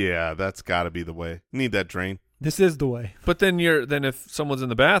shower. Yeah, that's got to be the way. Need that drain. This is the way. But then if someone's in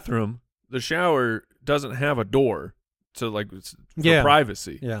the bathroom, the shower doesn't have a door to for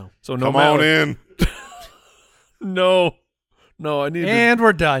privacy. Yeah. So no Come matter, on in. No, I need And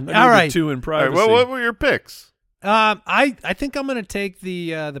we're done. I need All the right. two in All right, privacy. well, what were your picks? I think I'm gonna take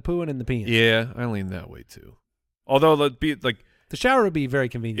the pooing and the peeing. Yeah, I lean that way too. Although the shower would be very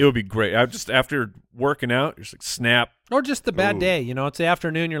convenient. it would be great. I just after working out, you're just like snap. Or just the bad Ooh. day. You know, it's the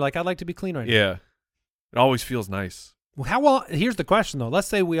afternoon. You're like, I'd like to be clean right now. Yeah, it always feels nice. Well, here's the question though. Let's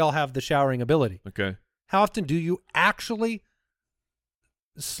say we all have the showering ability. Okay. How often do you actually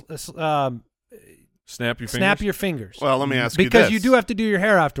Snap your fingers. snap your fingers? Well, let me ask you Because this. you do have to do your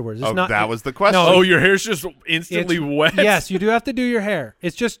hair afterwards. It's Oh, not that was the question. Oh, your hair's just instantly it's- wet. Yes, you do have to do your hair.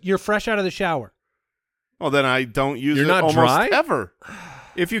 It's just you're fresh out of the shower. Well, then I don't use You're it not almost dry? ever.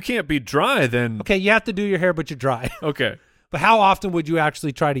 If you can't be dry, then Okay, you have to do your hair, but you're dry. okay. But how often would you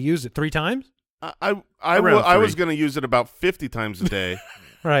actually try to use it? 3 times? I Around was 3. going to use it about 50 times a day.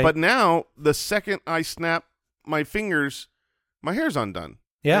 Right. But now, the second I snap my fingers, my hair's undone.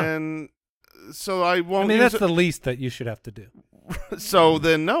 Yeah. And so I I won't mean, use that's it. the least that you should have to do. So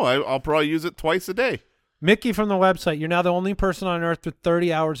then, no, I'll probably use it twice a day. Mickey from the website, you're now the only person on earth with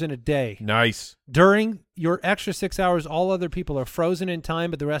 30 hours in a day. Nice. During your extra 6 hours, all other people are frozen in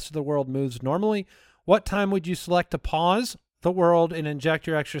time, but the rest of the world moves normally. What time would you select to pause the world and inject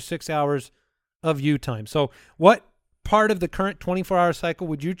your extra 6 hours of you time? So what part of the current 24-hour cycle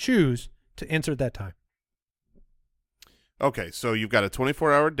would you choose to insert that time? Okay, so you've got a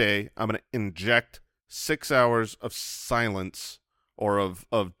 24-hour day. I'm going to inject 6 hours of silence or of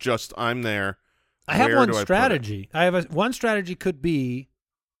just I'm there. I have Where one do I put it? strategy. One strategy could be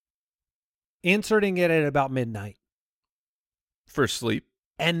inserting it at about midnight. For sleep.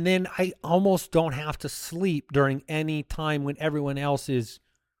 And then I almost don't have to sleep during any time when everyone else is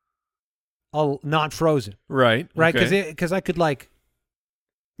not frozen. Right. Right? Okay. Because I could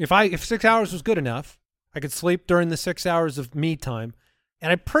if 6 hours was good enough, I could sleep during the 6 hours of me time,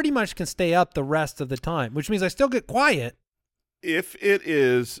 and I pretty much can stay up the rest of the time, which means I still get quiet. If it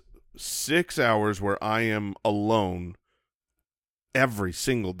is 6 hours where I am alone every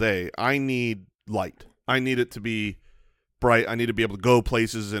single day, I need light. I need it to be bright. I need to be able to go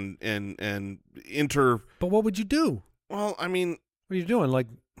places and enter. But what would you do? Well, I mean, What are you doing? Like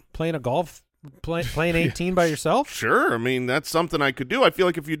playing a golf, playing 18 by yourself? sure. I mean, that's something I could do. I feel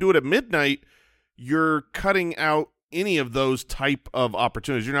like if you do it at midnight, you're cutting out any of those type of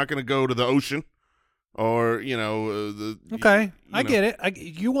opportunities. You're not going to go to the ocean or, Okay, I get it.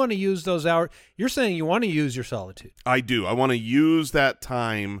 You want to use those hours. You're saying you want to use your solitude. I do. I want to use that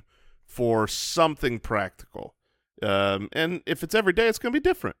time for something practical. And if it's every day, it's going to be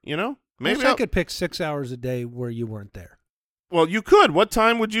different, Maybe I could pick 6 hours a day where you weren't there. Well, you could. What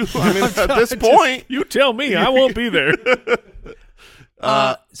time would you? I mean, at this point, You tell me. I won't be there.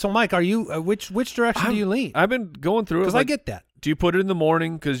 So, Mike, are you which direction do you lean? I've been going through it. Because I get that. Do you put it in the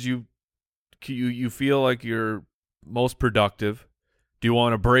morning because you feel like you're most productive? Do you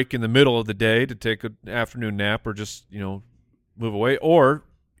want a break in the middle of the day to take an afternoon nap or just move away? Or,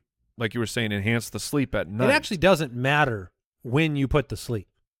 like you were saying, enhance the sleep at night? It actually doesn't matter when you put the sleep.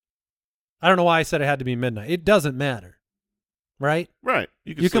 I don't know why I said it had to be midnight. It doesn't matter, right? right?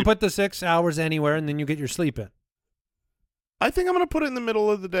 You You can sleep. put the 6 hours anywhere, and then you get your sleep in. I think I'm going to put it in the middle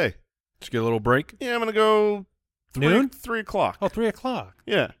of the day. Just get a little break. Yeah, I'm going to go Noon? 3 o'clock. Oh, 3 o'clock.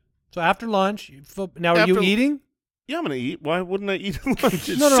 Yeah. So after lunch, now are you After- eting? Yeah, I'm going to eat. Why wouldn't I eat at lunch?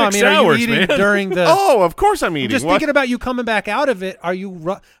 No, I 6 mean, are hours, you eating man. during the? Oh, of course I'm I'm eating. just What? thinking about you coming back out of it. Are you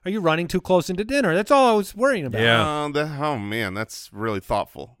running too close into dinner? That's all I was worrying about. Yeah. Oh, man, that's really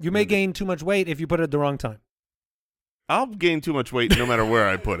thoughtful. You may gain too much weight if you put it at the wrong time. I'll gain too much weight no matter where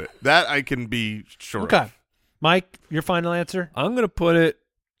I put it. That I can be sure Okay, of. Mike, your final answer. I'm gonna put it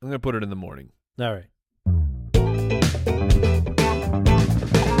in the morning. All right.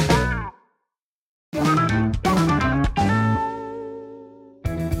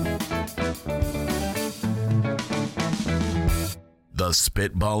 The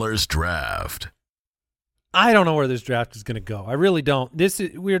Spitballers Draft. I don't know where this draft is going to go. I really don't.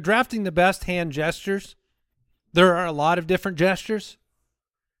 We're drafting the best hand gestures There are a lot of different gestures.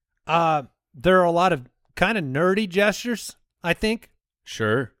 There are a lot of kind of nerdy gestures, I think,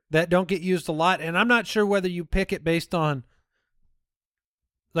 Sure. that don't get used a lot. And I'm not sure whether you pick it based on,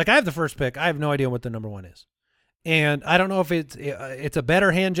 like, I have the first pick. I have no idea what the number one is. And I don't know if it's a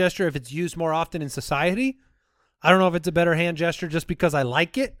better hand gesture if it's used more often in society. I don't know if it's a better hand gesture just because I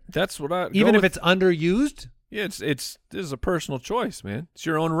like it. That's what I Even if it's underused. Yeah, this is a personal choice, man. It's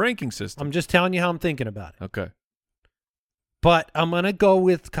your own ranking system. I'm just telling you how I'm thinking about it. Okay. But I'm going to go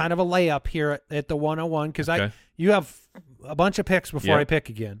with kind of a layup here at the 101 because Okay. you have a bunch of picks before Yep. I pick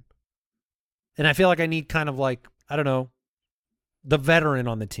again. And I feel like I need kind of like, I don't know, the veteran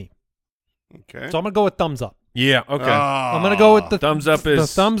on the team. Okay. So I'm going to go with thumbs up. Yeah, okay. I'm going to go with the Thumbs up the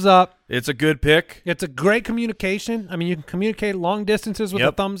is thumbs up. It's a good pick. It's a great communication. I mean, you can communicate long distances with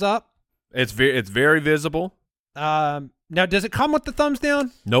Yep. a thumbs up. It's very visible. Now, does it come with the thumbs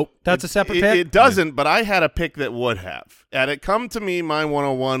down? Nope. That's a separate pick? It doesn't, but I had a pick that would have. Had it come to me, my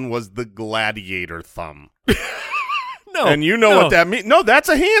 101 was the gladiator thumb. No. And you know no. what that means. No, that's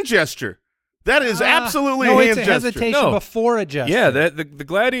a hand gesture. That is absolutely no, a hand it's a gesture. hesitation No. before a gesture. Yeah, the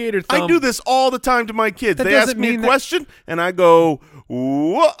gladiator thumb. I do this all the time to my kids. That They ask doesn't me a mean that- question, and I go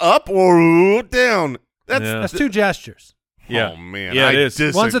up or down. That's Yeah. That's two gestures. Yeah. Oh man, Yeah, I it is.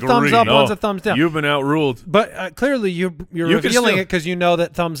 disagree. One's a thumbs up, No. one's a thumbs down. You've been outruled. But clearly you're You can revealing still- it because you know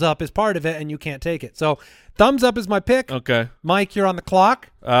that thumbs up is part of it and you can't take it. So thumbs up is my pick. Okay. Mike, you're on the clock.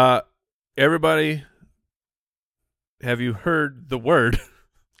 Everybody, have you heard the word?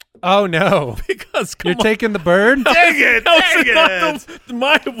 Oh, no. Because come You're on. taking the bird? Dang it! That Dang was it!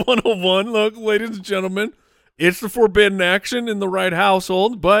 not my 101. Look, ladies and gentlemen, it's the forbidden action in the right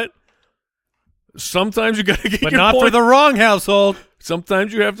household, but sometimes you got to get But your not point. for the wrong household.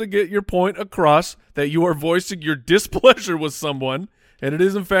 Sometimes you have to get your point across that you are voicing your displeasure with someone, and it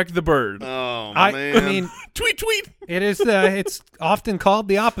is in fact the bird. Oh I man! mean, Tweet, tweet. it is. It's often called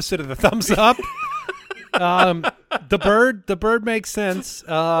the opposite of the thumbs up. The bird makes sense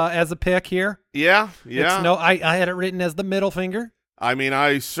as a pick here. yeah. It's I had it written as the middle finger. I mean,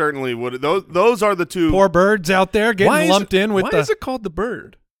 I certainly would. Those are the two. Poor birds out there getting lumped in with why the. is it called the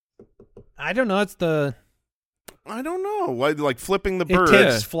bird? I don't know. It's the. I don't know. Why, like flipping the It bird?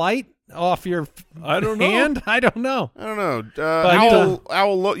 takes flight off your I don't know. hand. I don't know. I don't know. But,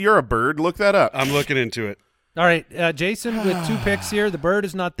 Owl, you're a bird. Look that up. I'm looking into it. All right, Jason with two picks here. The bird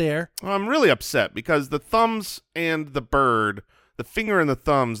is not there. I'm really upset because the thumbs and the bird, the finger and the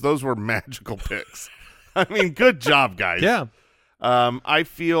thumbs, those were magical picks. I mean, good job, guys. Yeah, I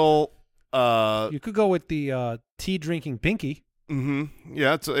feel. you could go with the tea drinking pinky.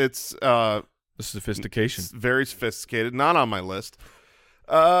 Yeah, it's The sophistication. very sophisticated. Not on my list.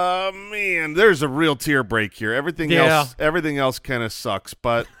 Man, there's a real tear break here. Everything else kind of sucks,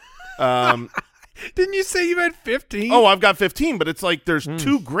 but. Didn't you say you had 15? Oh, I've got 15, but it's like there's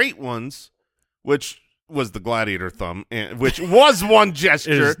two great ones, which was the gladiator thumb, which was one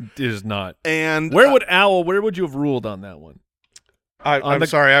gesture. It is not. And Where would you have ruled on that one? I'm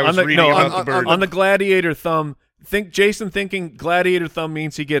sorry, I was reading about the bird. On the gladiator thumb, Jason thinking gladiator thumb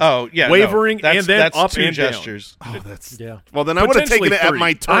means he gets no, wavering that's, and then that's up two and gestures. Oh, that's yeah. well. Then I would have taken Potentially it at three.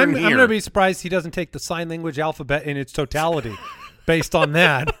 my turn I'm here. going to be surprised he doesn't take the sign language alphabet in its totality based on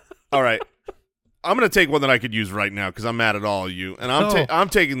that. All right, I'm going to take one that I could use right now because I'm mad at all of you, and I'm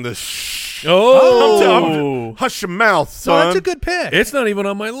taking the shh. Oh, Hush your mouth, So son. that's a good pick. it's not even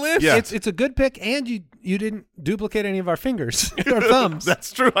on my list. Yeah. It's a good pick, and you didn't duplicate any of our fingers or thumbs.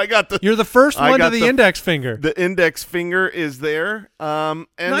 That's true. I got the You're the first I one to got the the- index finger. the index finger is there. And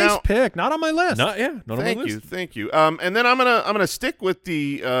Nice now, pick. Not on my list. Not on my thank list. you, thank you. And then I'm gonna stick with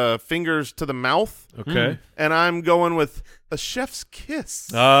the fingers to the mouth, Okay. and I'm going with a chef's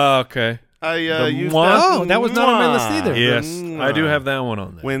kiss. Okay. I The used mwah. that. Oh, that was not on my list either. Yes, Mwah. I do have that one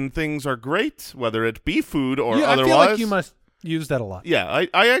on there. When things are great, whether it be food or I otherwise. feel like you must use that a lot. Yeah,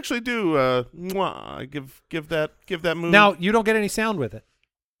 I actually do. Mwah. I give that move. Now, you don't get any sound with it.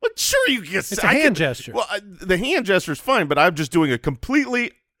 but sure you get. It's a hand gesture. Well, the hand gesture is fine, but I'm just doing a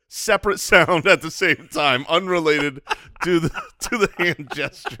completely separate sound at the same time, unrelated to the hand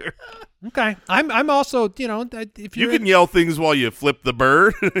gesture. Okay. I'm also, if You you're can yell things while you flip the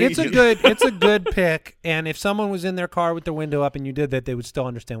bird. it's a good pick, and if someone was in their car with the window up and you did that, they would still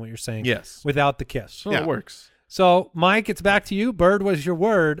understand what you're saying. Yes. Without the kiss. So Yeah. it works. So, Mike, it's back to you. Bird was your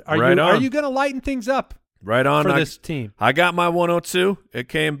word. Are Right Are on. you going to lighten things up Right on. for this team? I got my 102. It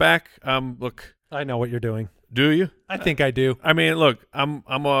came back. Look, I know what you're doing. do you? I think I do. I mean, look, I'm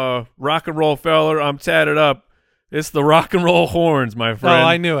a rock and roll feller. I'm tatted up. It's the rock and roll horns, my Oh, friend.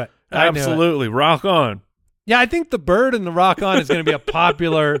 I knew it. I knew it. Absolutely. Rock on. Yeah, I think the bird and the rock on is going to be a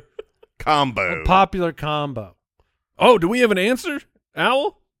popular combo. combo. Oh, do we have an answer,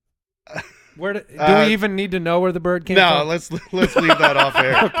 Owl? Do we even need to know where the bird came No, from? let's leave that off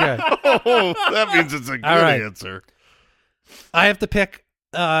air. Okay. Oh, that means it's a good right. answer. I have to pick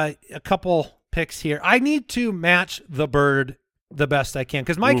a couple picks here. I need to match the bird the best I can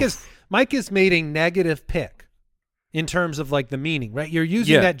because Mike has made a negative pick in terms of like the meaning, right? You're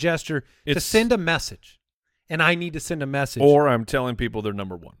using that gesture to send a message, and I need to send a message. Or I'm telling people they're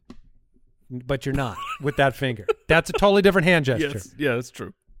number one. But you're not with that finger. That's a totally different hand gesture. Yes. Yeah, that's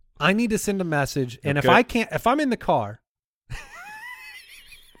true. I need to send a message, and Okay. if I'm in the car,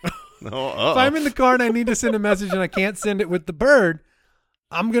 If if I'm in the car and I need to send a message and I can't send it with the bird,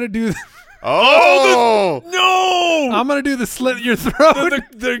 I'm gonna do. Oh, No! I'm gonna do the slit your throat.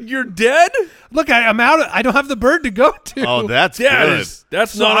 You're dead? Look, I'm out. I don't have the bird to go to. oh, that's Yeah, good.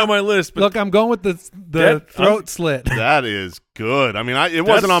 that's So not on my list. But Look, I'm going with the That- throat slit. That is good. I mean, it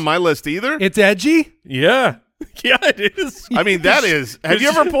wasn't on my list either. It's edgy. yeah. Yeah, it is. I mean, that is. Have you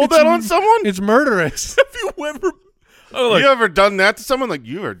ever pulled that on someone? It's murderous. Have you ever? Oh, look, You ever done that to someone? Like,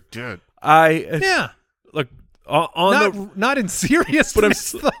 you are dead. Yeah, Look, on not in serious. but I'm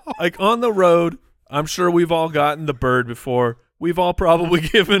though. like on the road. I'm sure we've all gotten the bird before. We've all probably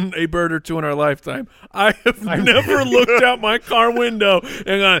given a bird or two in our lifetime. I have never looked out my car window and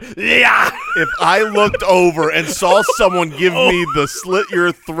gone, yeah. If I looked over and saw someone give me the slit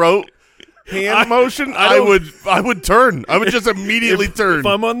your throat hand motion, I would turn. I would just immediately turn. If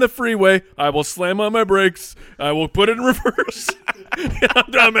I'm on the freeway, I will slam on my brakes. I will put it in reverse.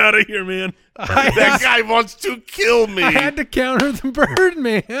 I'm out of here, man. That guy wants to kill me. I had to counter the bird,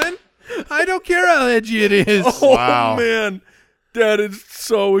 man. I don't care how edgy it is. Oh, Wow. man. That is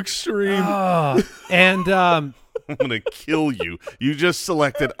so extreme. And I'm gonna kill you. You just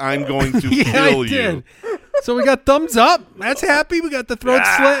selected I'm going to yeah, kill I did. you. So we got thumbs up. That's happy. We got the throat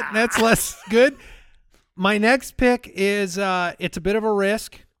slit. That's less good. My next pick is it's a bit of a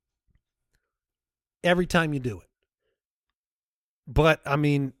risk every time you do it. But, I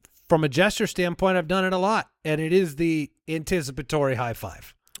mean, from a gesture standpoint, I've done it a lot, and it is the anticipatory high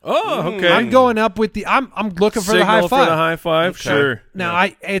five. Oh, okay. I'm going up with the I'm looking for the high Signal five. for the high five, Okay. sure. Now,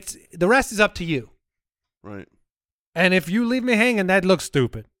 it's the rest is up to you. Right. And if you leave me hanging, that looks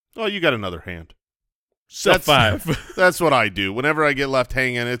stupid. Oh, you got another hand. Sub five. That's what I do. Whenever I get left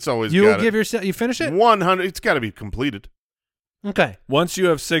hanging, it's always You will gotta- give yourself you finish it? 100. It's got to be completed. Okay. Once you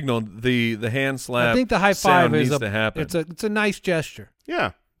have signaled, the hand slap I think the high five sound is needs to happen. it's a nice gesture.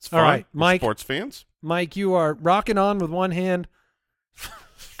 Yeah, it's All fun. right, for Mike. Sports fans. Mike, you are rocking on with one hand,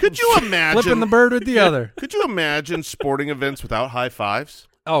 Could you imagine flipping the bird with the other. Could you imagine sporting events without high fives?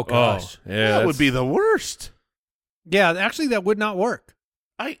 Oh gosh. Yeah, that that's- would be the worst. Yeah, actually that would not work.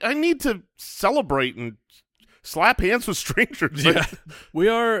 I need to celebrate and slap hands with strangers. Yeah. We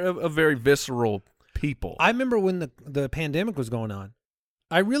are a very visceral people. I remember when the pandemic was going on,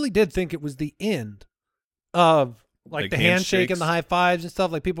 I really did think it was the end of like Like the handshake handshakes? and the high fives and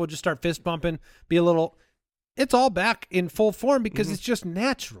stuff. Like people would just start fist bumping, be a little. It's all back in full form because it's just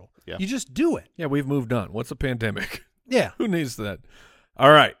natural. Yeah. You just do it. Yeah, we've moved on. What's a pandemic? Yeah. Who needs that? All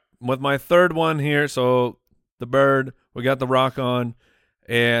right. With my third one here, so the bird, we got the rock on,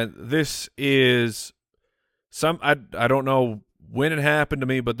 and this is I don't know when it happened to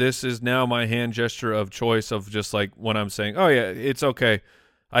me, but this is now my hand gesture of choice of just like when I'm saying, oh yeah, it's okay.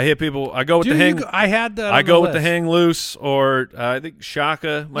 I hit people. I go with Do the you hang. go- I had that. I on go the with the list. hang loose, or I think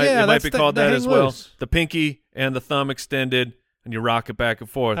shaka might Yeah, it might that's be the- called the that hang as well. loose. The pinky and the thumb extended, and you rock it back and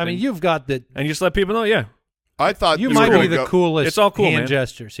forth. I mean, and, you've got the. and you just let people know, yeah, I thought You were might gonna be the go, coolest. It's all cool, hand man.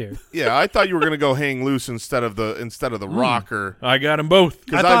 gestures here. Yeah, I thought you were going to go hang loose instead of the rocker. I got them both.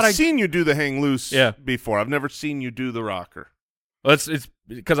 Because I thought I've seen you do the hang loose Yeah. before. I've never seen you do the rocker. It's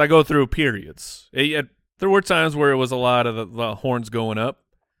because I go through periods. There were times where it was a lot of the horns going up.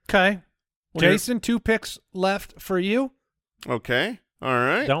 Okay. When you're- Jason, 2 picks left for you. Okay. All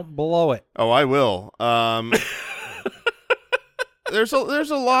right. Don't blow it. Oh, I will. There's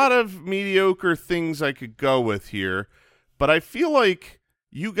a lot of mediocre things I could go with here, but I feel like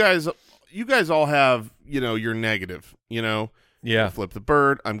you guys all have, you're negative, Yeah, Flip the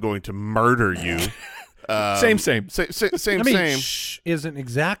bird. I'm going to murder you. same. Same. I mean, shh isn't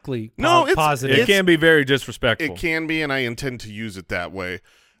exactly No, it's- positive. It can be very disrespectful. It can be, and I intend to use it that way.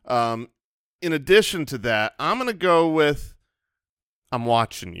 In addition to that, I'm going to go with I'm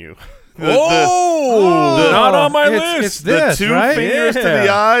watching you. Not on my list. It's this, the two right? fingers to the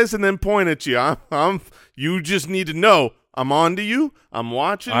Yeah. eyes and then point at you. You just need to know I'm on to you. I'm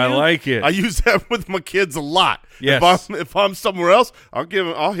watching I you. like it. I use that with my kids a lot. Yes. If I'm somewhere else, I'll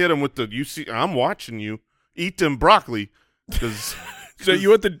hit them with you see, I'm watching you. Eat them broccoli. 'Cause So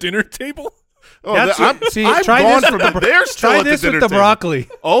you at the dinner table? Oh, That's I'm try gone this from with the, there still try at this the with dinner the table. broccoli.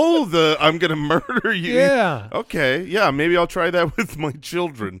 Oh, I'm going to murder you. Yeah. Okay. Yeah, maybe I'll try that with my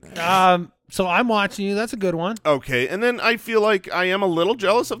children. So I'm watching you. That's a good one. Okay, and then I feel like I am a little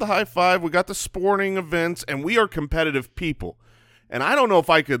jealous of the high five. We got the sporting events, and we are competitive people. And I don't know if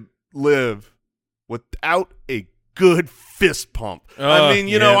I could live without a good fist pump. I mean,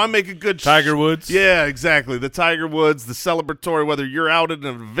 you know, I make a good Tiger Woods. Yeah, exactly. The Tiger Woods, the celebratory, whether you're out at an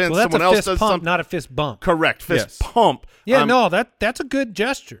event, Well, that's someone a else fist does pump, something. not a fist bump. Correct, fist Yes. pump. Yeah, no, that's a good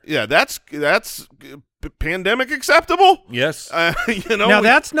gesture. Yeah, that's pandemic acceptable. Yes. You know, Now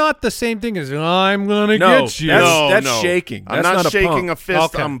that's not the same thing as I'm gonna No, get you. that's no. shaking. I'm That's not not a shaking pump. a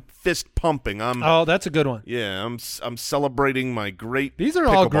fist. Okay. I'm fist pumping. Oh, that's a good one. Yeah, I'm celebrating my great. These are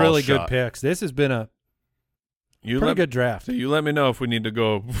all pickleball really shot. good picks. This has been a You pretty let, good draft. So you let me know if we need to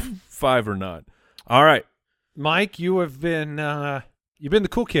go 5 or not. All right. Mike, you have been you've been the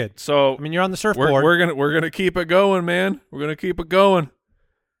cool kid. So I mean, you're on the surfboard. we're gonna keep it going, man. We're gonna keep it going.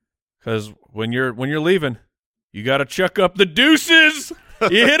 Because when you're leaving, you got to chuck up the deuces.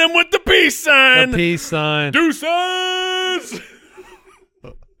 You hit him with the peace sign. The peace sign. Deuces.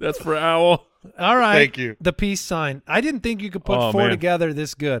 That's for Owl. All right. Thank you. The peace sign. I didn't think you could put Oh, four man. together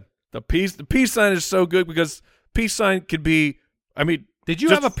this good. The peace sign is so good because peace sign could be. I mean, Did you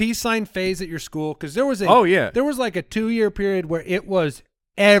just- have a peace sign phase at your school? Because there was Oh, yeah. there was like a 2-year period where it was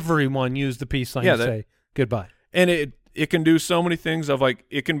everyone used the peace sign Yeah, to say goodbye. and it can do so many things. Of like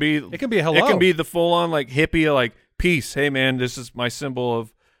it can be a hello. It can be the full on like hippie like peace. Hey man, this is my symbol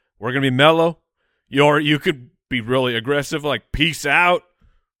of we're gonna be mellow. You could be really aggressive like peace out,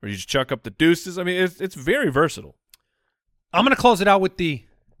 or you just chuck up the deuces. I mean, it's very versatile. I'm gonna close it out with the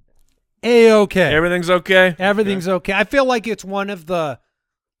A-OK. Everything's okay. Everything's okay. I feel like it's one of the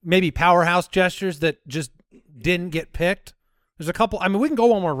maybe powerhouse gestures that just didn't get picked. There's a couple. I mean, we can go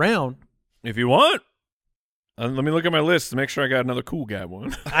one more round. If you want, let me look at my list to make sure I got another cool guy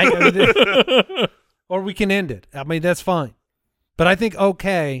one. Or we can end it. I mean, that's fine. But I think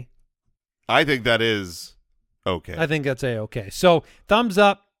okay. I think that is okay. I think that's A-OK. So thumbs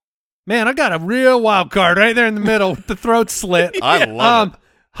up. Man, I got a real wild card right there in the middle with the throat slit. I love it.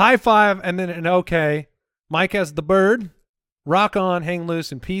 High five and then an okay. Mike has the bird, rock on, hang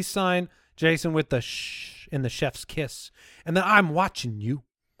loose, and peace sign. Jason with the shh and the chef's kiss. And then I'm watching you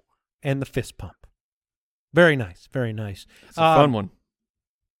and the fist pump. Very nice. Very nice. It's a fun one.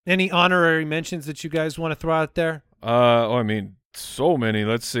 Any honorary mentions that you guys want to throw out there? I mean, so many.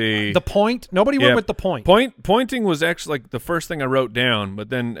 Let's see. The point? Nobody went with the point. Pointing was actually like the first thing I wrote down, but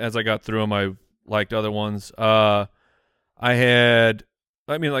then as I got through them, I liked other ones. I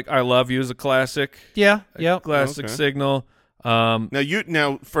mean, like I Love You is a classic. Yeah. Classic Okay. signal.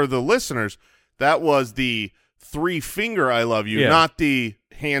 Now for the listeners, that was the 3-finger I love you, Yeah. not the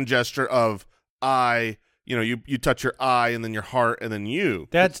hand gesture of I. You know, you touch your eye and then your heart and then you.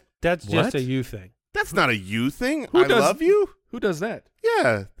 That's just What? a you thing. That's not a you thing. Who I does- love you. Who does that?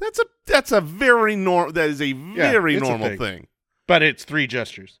 Yeah, that's a very normal. That is a very it's a normal thing. thing. But it's 3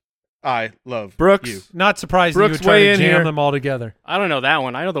 gestures. I love Brooks. you. Not surprised Brooks, you would try weigh to in jam here. them all together. I don't know that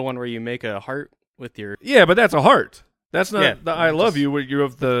one. I know the one where you make a heart with your. Yeah, but that's a heart. That's not Yeah. the I love you where you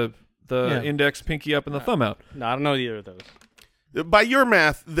have the Yeah. index, pinky up, and the thumb out. No, I don't know either of those. By your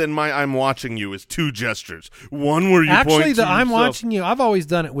math, then my I'm watching you is 2 gestures. One where you Actually, point the to I'm yourself. watching you. I've always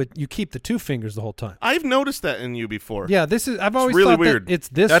done it with you keep the 2 fingers the whole time. I've noticed that in you before. Yeah, this is. I've always really thought weird. that it's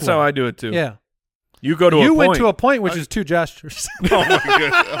this. That's way. how I do it too. Yeah, You go to you a went point. to a point which is 2 gestures. Oh my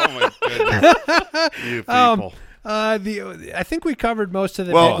goodness. Oh my goodness. You people. I think we covered most of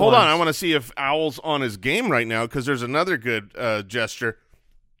the. Well, big hold on. ones. I want to see if Owl's on his game right now because there's another good gesture.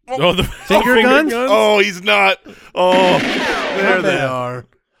 Oh, the Finger guns? Oh, he's not. Oh, there they bad. are.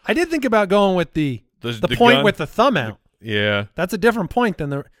 I did think about going with the The point gun? with the thumb out. Yeah. That's a different point than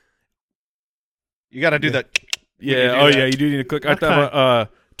the. You got to do that. Yeah. Oh, yeah. You do need to click. I Okay. thought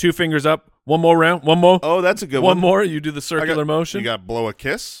 2 fingers up. One more round. One more. Oh, that's a good One one. more. You do the I circular got- motion. You got blow a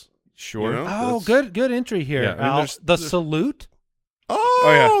kiss. Sure. You know? Oh, That's- good entry here. Yeah, I mean, Al. there's- The there's- salute.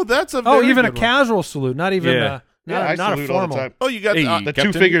 Oh, that's a Oh, very even a good one. casual salute, not even Yeah. not, I not a salute all formal. the time. Oh, you got Hey, The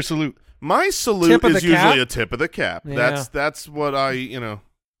Captain? 2-finger salute. my salute Tip of is the usually cap? a tip of the cap. Yeah. That's what I you know.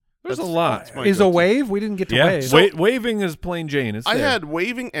 There's a that's- lot. that's my Is a go-to. wave? We didn't get to Yeah. wave. Waving is plain Jane. It's I there. had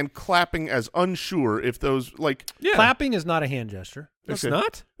waving and clapping as unsure if those like Yeah. Clapping is not a hand gesture. It's Okay.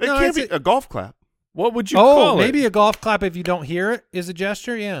 not. it No, can't it's be a golf clap. What would you Oh, call it? maybe a golf clap if you don't hear it is a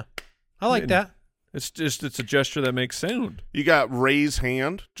gesture. Yeah, I like that. It's just it's a gesture that makes sound. You got raise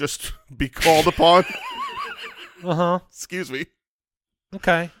hand, just be called upon. Uh huh. Excuse me.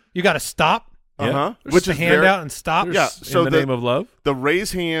 Okay. You got to stop. Uh-huh. Which Which the is hand very- out and stop. Yeah. So in the name of love. The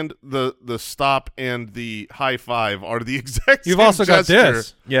raise hand, the stop, and the high five are the exact You've same also got gesture.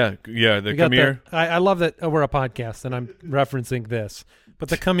 this. Yeah. The You got come here. I love that we're a podcast and I'm referencing this. But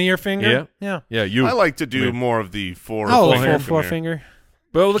the come here finger. Yeah. Yeah. You. I like to do I mean- more of the full full hand forefinger.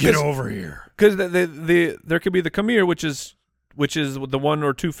 Well, Get over here. Because there could be the come here, which is the one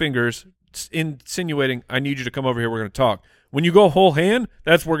or two fingers insinuating, I need you to come over here. We're going to talk. When you go whole hand,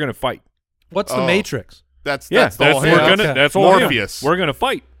 that's we're going to fight. What's the Oh. Matrix? That's the whole we're hand. gonna, that's whole Morpheus. hand. We're going to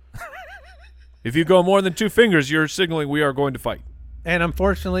fight. If you go more than two fingers, you're signaling we are going to fight. And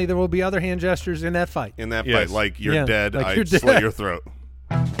unfortunately, there will be other hand gestures in that fight. In that Yes. fight, like you're Yeah, dead, like I you're slit dead. your throat.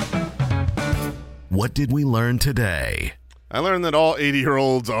 What did we learn today? I learned that all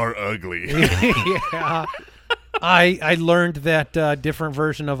 80-year-olds are ugly. Yeah. I learned that different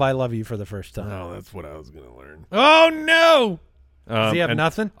version of I love you for the first time. Oh, that's what I was going to learn. Oh, no. Does he have and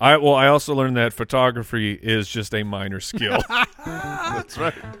nothing? I also learned that photography is just a minor skill. That's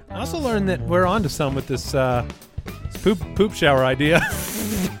right. I also learned that we're onto some with this poop shower idea.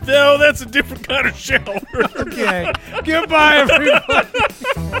 No, that's a different kind of shower. Okay. Goodbye, everybody.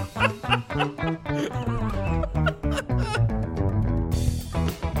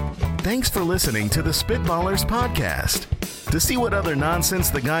 Thanks for listening to the Spitballers Podcast. To see what other nonsense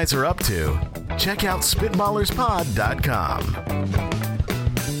the guys are up to, check out SpitballersPod.com.